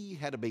 and we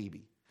had a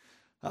baby.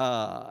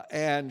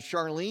 And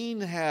Charlene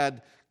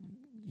had,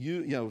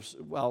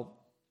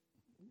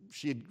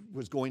 she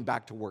was going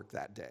back to work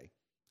that day.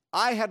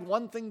 I had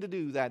one thing to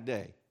do that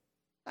day.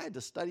 I had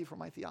to study for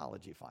my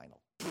theology final.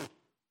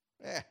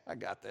 I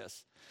got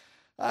this.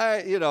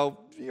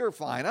 You're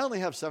fine. I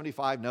only have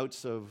 75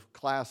 notes of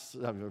class,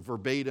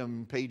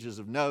 verbatim pages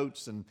of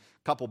notes and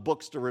a couple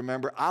books to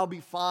remember. I'll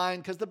be fine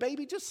because the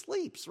baby just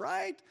sleeps,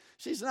 right?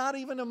 She's not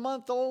even a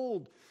month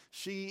old.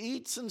 She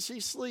eats and she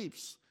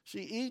sleeps. She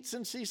eats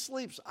and she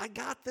sleeps. I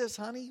got this,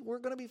 honey. We're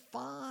going to be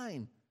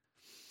fine.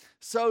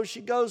 So she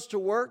goes to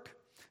work.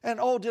 And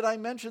did I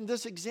mention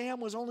this exam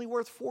was only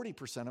worth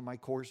 40% of my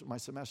course, my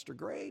semester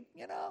grade?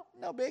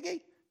 No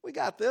biggie. We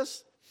got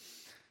this.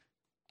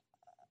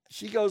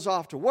 She goes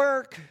off to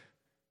work.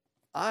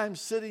 I'm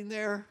sitting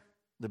there.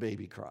 The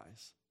baby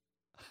cries.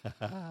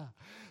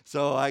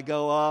 So I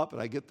go up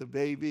and I get the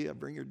baby. I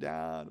bring her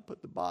down. I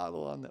put the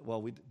bottle on.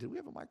 Did we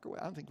have a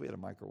microwave? I don't think we had a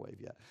microwave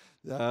yet.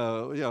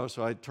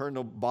 So I turned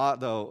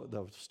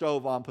the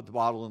stove on, put the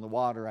bottle in the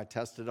water. I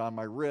tested it on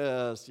my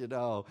wrist.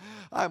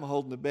 I'm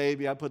holding the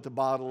baby. I put the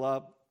bottle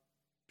up.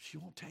 She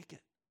won't take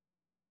it.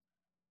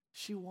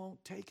 She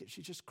won't take it.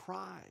 She just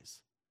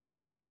cries.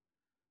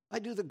 I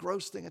do the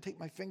gross thing. I take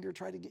my finger,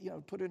 try to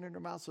get, put it in her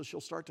mouth so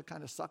she'll start to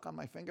kind of suck on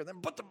my finger, then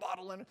put the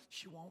bottle in her.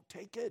 She won't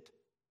take it.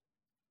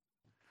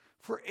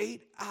 For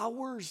 8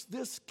 hours,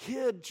 this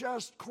kid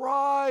just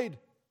cried.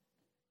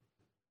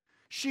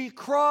 She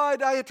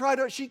cried.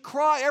 She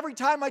cried every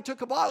time I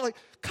took a bottle, like,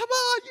 come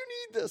on, you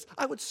need this.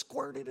 I would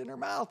squirt it in her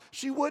mouth.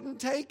 She wouldn't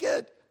take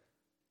it.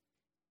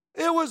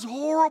 It was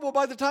horrible.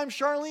 By the time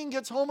Charlene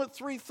gets home at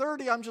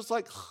 3:30, I'm just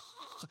like,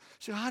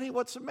 she said, honey,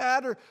 what's the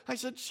matter? I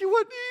said, she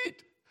wouldn't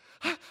eat.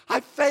 I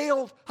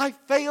failed. I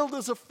failed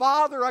as a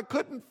father. I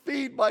couldn't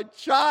feed my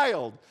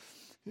child.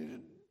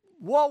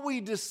 What we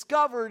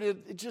discovered,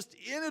 it just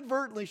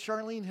inadvertently,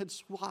 Charlene had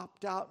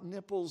swapped out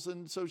nipples,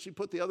 and so she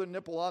put the other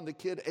nipple on. The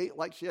kid ate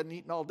like she hadn't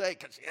eaten all day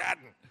because she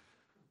hadn't.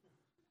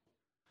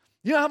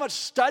 You know how much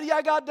study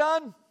I got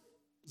done?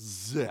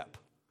 Zip.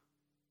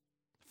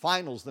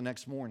 Finals the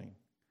next morning.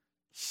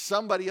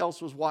 Somebody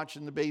else was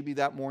watching the baby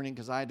that morning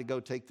because I had to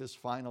go take this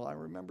final. I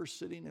remember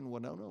sitting in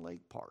Winona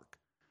Lake Park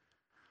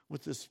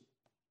with this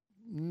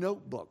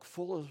notebook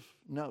full of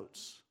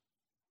notes.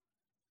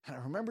 And I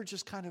remember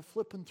just kind of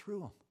flipping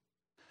through them.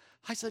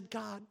 I said,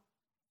 God,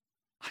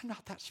 I'm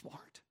not that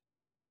smart.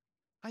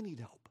 I need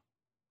help.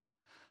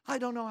 I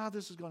don't know how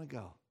this is going to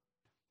go.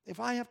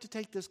 If I have to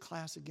take this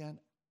class again,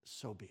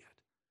 so be it.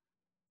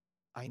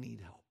 I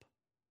need help.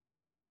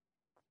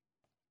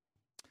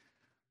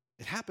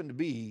 It happened to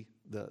be,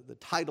 the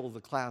title of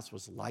the class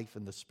was Life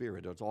in the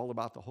Spirit. It was all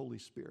about the Holy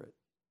Spirit.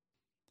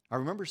 I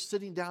remember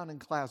sitting down in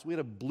class. We had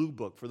a blue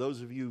book. For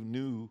those of you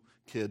new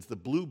kids, the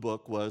blue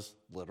book was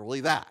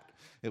literally that.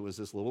 It was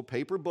this little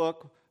paper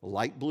book,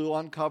 light blue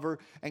on cover.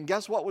 And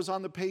guess what was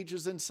on the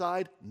pages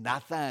inside?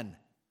 Nothing.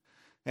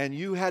 And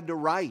you had to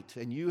write,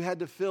 and you had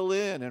to fill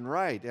in and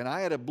write. And I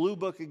had a blue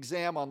book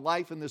exam on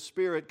life in the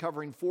Spirit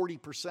covering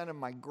 40% of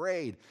my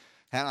grade.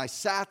 And I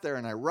sat there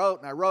and I wrote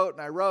and I wrote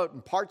and I wrote,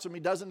 and parts of me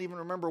doesn't even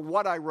remember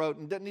what I wrote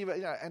and didn't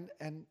even,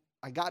 and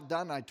I got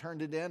done, and I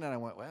turned it in, and I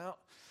went, well,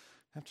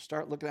 I have to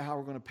start looking at how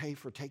we're going to pay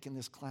for taking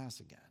this class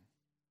again.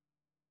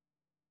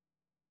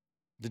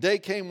 The day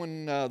came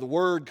when the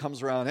word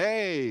comes around,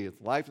 hey,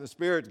 life in the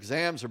Spirit,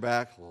 exams are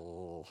back.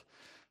 Oh.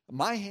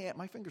 My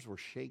fingers were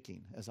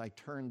shaking as I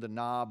turned the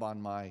knob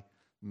on my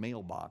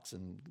mailbox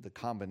and the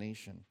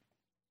combination.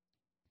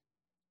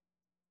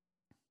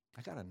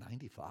 I got a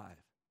 95.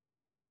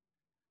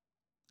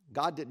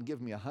 God didn't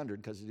give me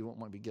 100 because he didn't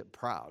want me to get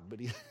proud, but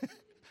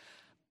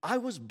I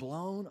was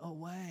blown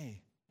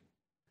away.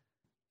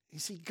 You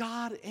see,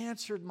 God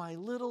answered my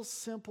little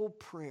simple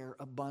prayer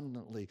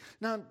abundantly.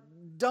 Now,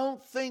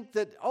 don't think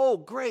that, oh,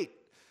 great,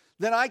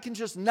 then I can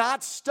just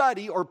not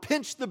study or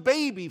pinch the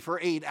baby for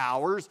 8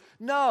 hours.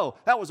 No,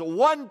 that was a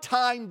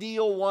one-time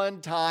deal,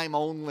 one time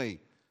only.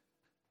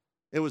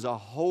 It was a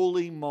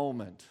holy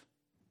moment.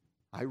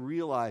 I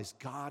realized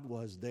God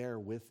was there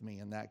with me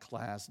in that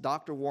class.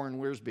 Dr. Warren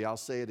Wiersbe, I'll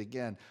say it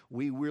again,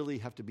 we really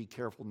have to be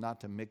careful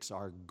not to mix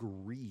our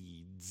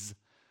greeds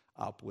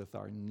up with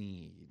our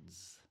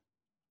needs.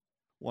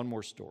 One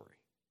more story.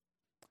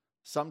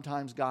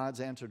 Sometimes God's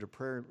answer to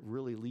prayer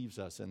really leaves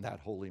us in that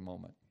holy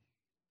moment.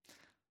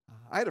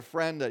 I had a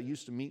friend that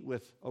used to meet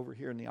with over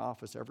here in the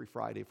office every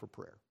Friday for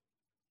prayer.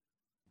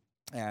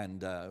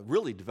 And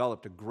really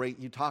developed a great,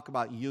 you talk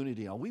about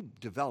unity. We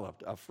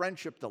developed a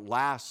friendship that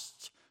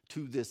lasts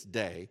to this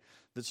day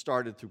that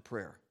started through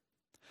prayer.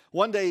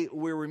 One day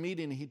we were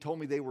meeting, and he told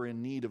me they were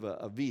in need of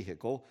a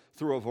vehicle.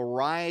 Through a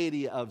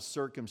variety of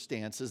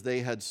circumstances, they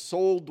had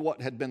sold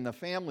what had been the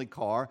family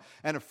car,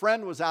 and a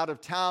friend was out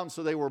of town,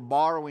 so they were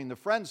borrowing the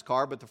friend's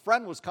car, but the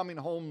friend was coming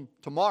home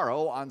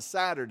tomorrow on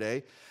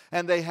Saturday,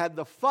 and they had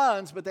the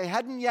funds, but they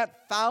hadn't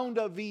yet found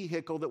a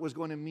vehicle that was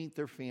going to meet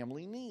their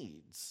family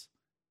needs.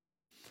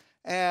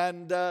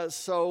 And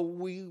so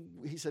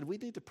he said, we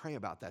need to pray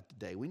about that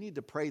today. We need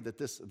to pray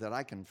that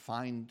I can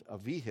find a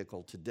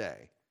vehicle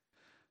today.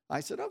 I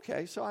said,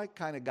 okay. So I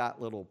kind of got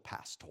a little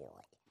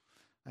pastoral.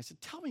 I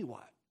said, tell me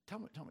what? Tell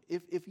me.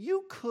 If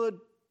you could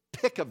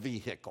pick a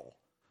vehicle,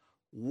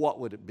 what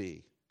would it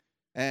be?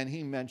 And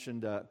he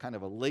mentioned kind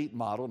of a late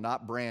model,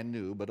 not brand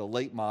new, but a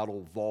late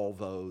model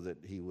Volvo that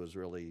he was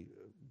really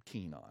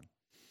keen on.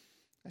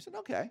 I said,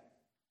 okay.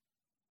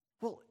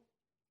 Well,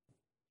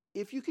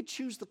 if you could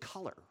choose the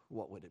color,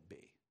 what would it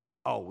be?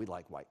 Oh, we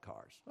like white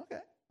cars. Okay,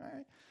 all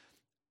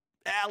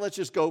right. Let's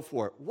just go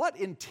for it. What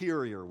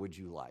interior would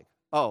you like?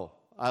 Oh,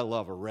 I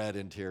love a red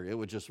interior. It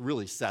would just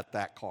really set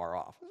that car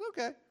off.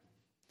 Okay.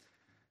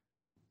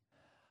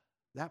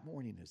 That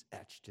morning is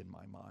etched in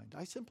my mind.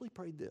 I simply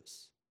prayed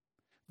this.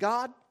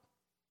 God,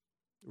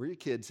 we're your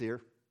kids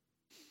here.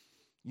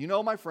 You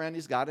know my friend,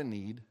 he's got a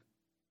need.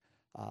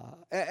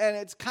 And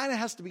it kind of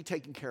has to be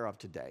taken care of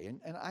today.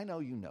 And I know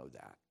you know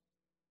that.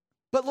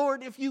 But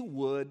Lord, if you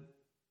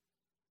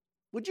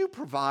would you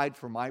provide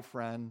for my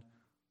friend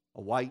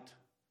a white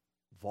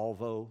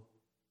Volvo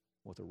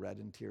with a red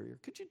interior?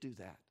 Could you do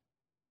that?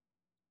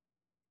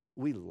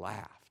 We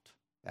laughed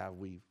as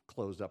we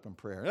closed up in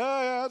prayer. Oh,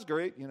 yeah, that's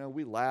great.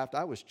 We laughed.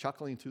 I was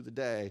chuckling through the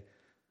day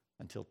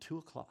until 2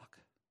 o'clock.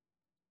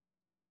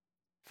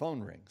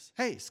 Phone rings.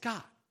 Hey,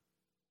 Scott,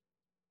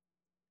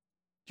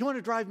 do you want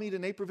to drive me to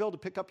Naperville to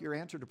pick up your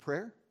answer to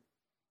prayer?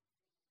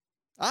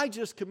 I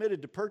just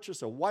committed to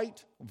purchase a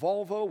white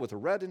Volvo with a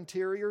red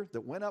interior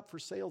that went up for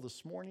sale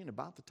this morning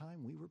about the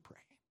time we were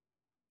praying.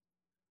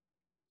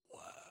 Whoa.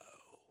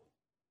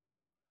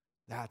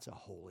 That's a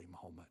holy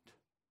moment.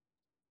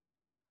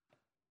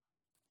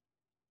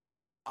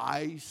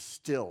 I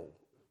still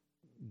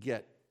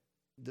get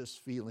this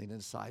feeling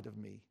inside of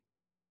me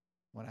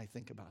when I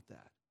think about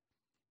that.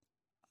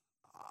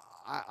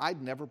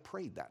 I'd never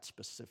prayed that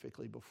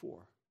specifically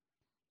before.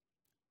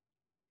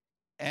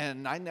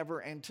 And I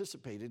never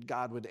anticipated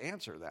God would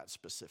answer that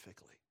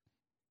specifically.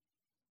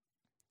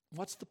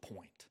 What's the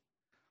point?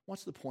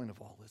 What's the point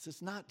of all this?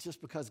 It's not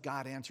just because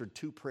God answered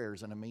 2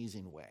 prayers in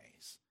amazing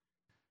ways.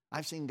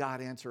 I've seen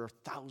God answer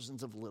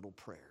thousands of little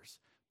prayers,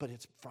 but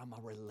it's from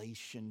a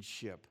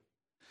relationship.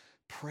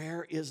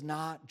 Prayer is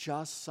not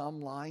just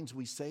some lines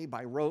we say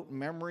by rote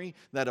memory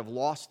that have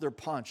lost their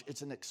punch.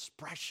 It's an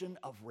expression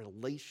of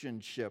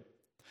relationship.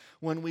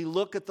 When we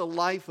look at the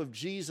life of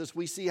Jesus,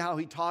 we see how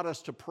he taught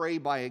us to pray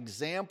by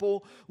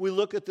example. We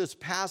look at this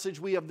passage,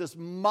 we have this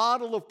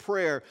model of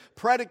prayer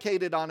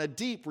predicated on a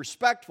deep,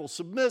 respectful,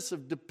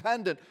 submissive,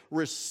 dependent,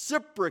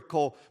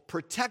 reciprocal,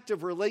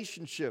 protective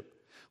relationship.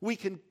 We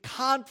can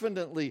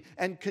confidently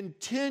and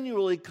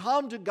continually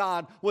come to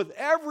God with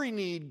every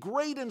need,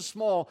 great and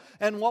small.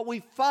 And what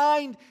we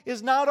find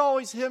is not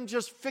always him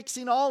just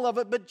fixing all of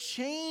it, but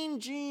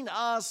changing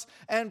us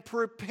and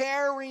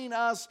preparing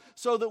us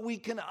so that we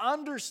can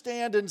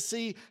understand and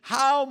see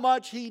how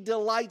much he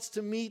delights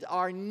to meet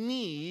our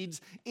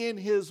needs in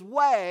his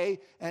way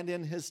and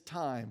in his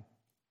time.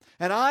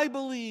 And I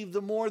believe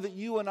the more that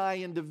you and I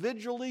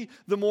individually,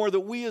 the more that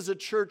we as a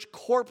church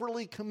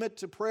corporately commit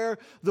to prayer,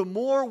 the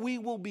more we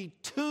will be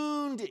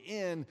tuned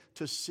in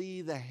to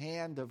see the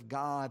hand of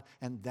God,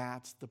 and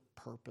that's the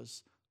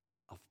purpose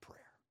of prayer.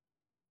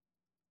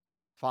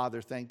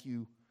 Father, thank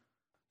you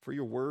for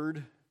your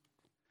word.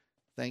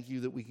 Thank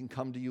you that we can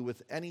come to you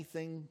with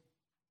anything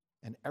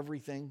and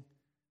everything.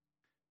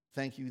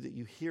 Thank you that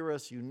you hear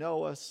us, you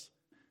know us.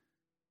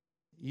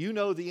 You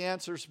know the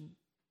answers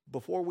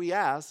before we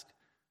ask,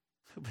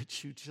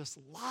 but you just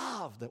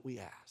love that we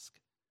ask.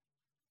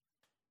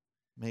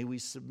 May we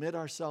submit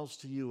ourselves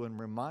to you and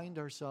remind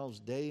ourselves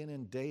day in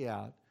and day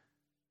out,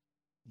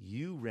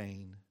 you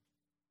reign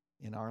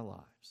in our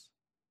lives.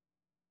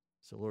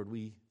 So Lord,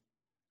 we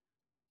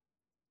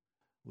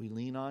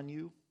lean on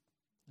you,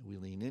 we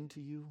lean into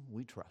you,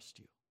 we trust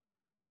you.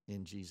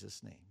 In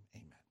Jesus' name,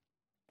 amen.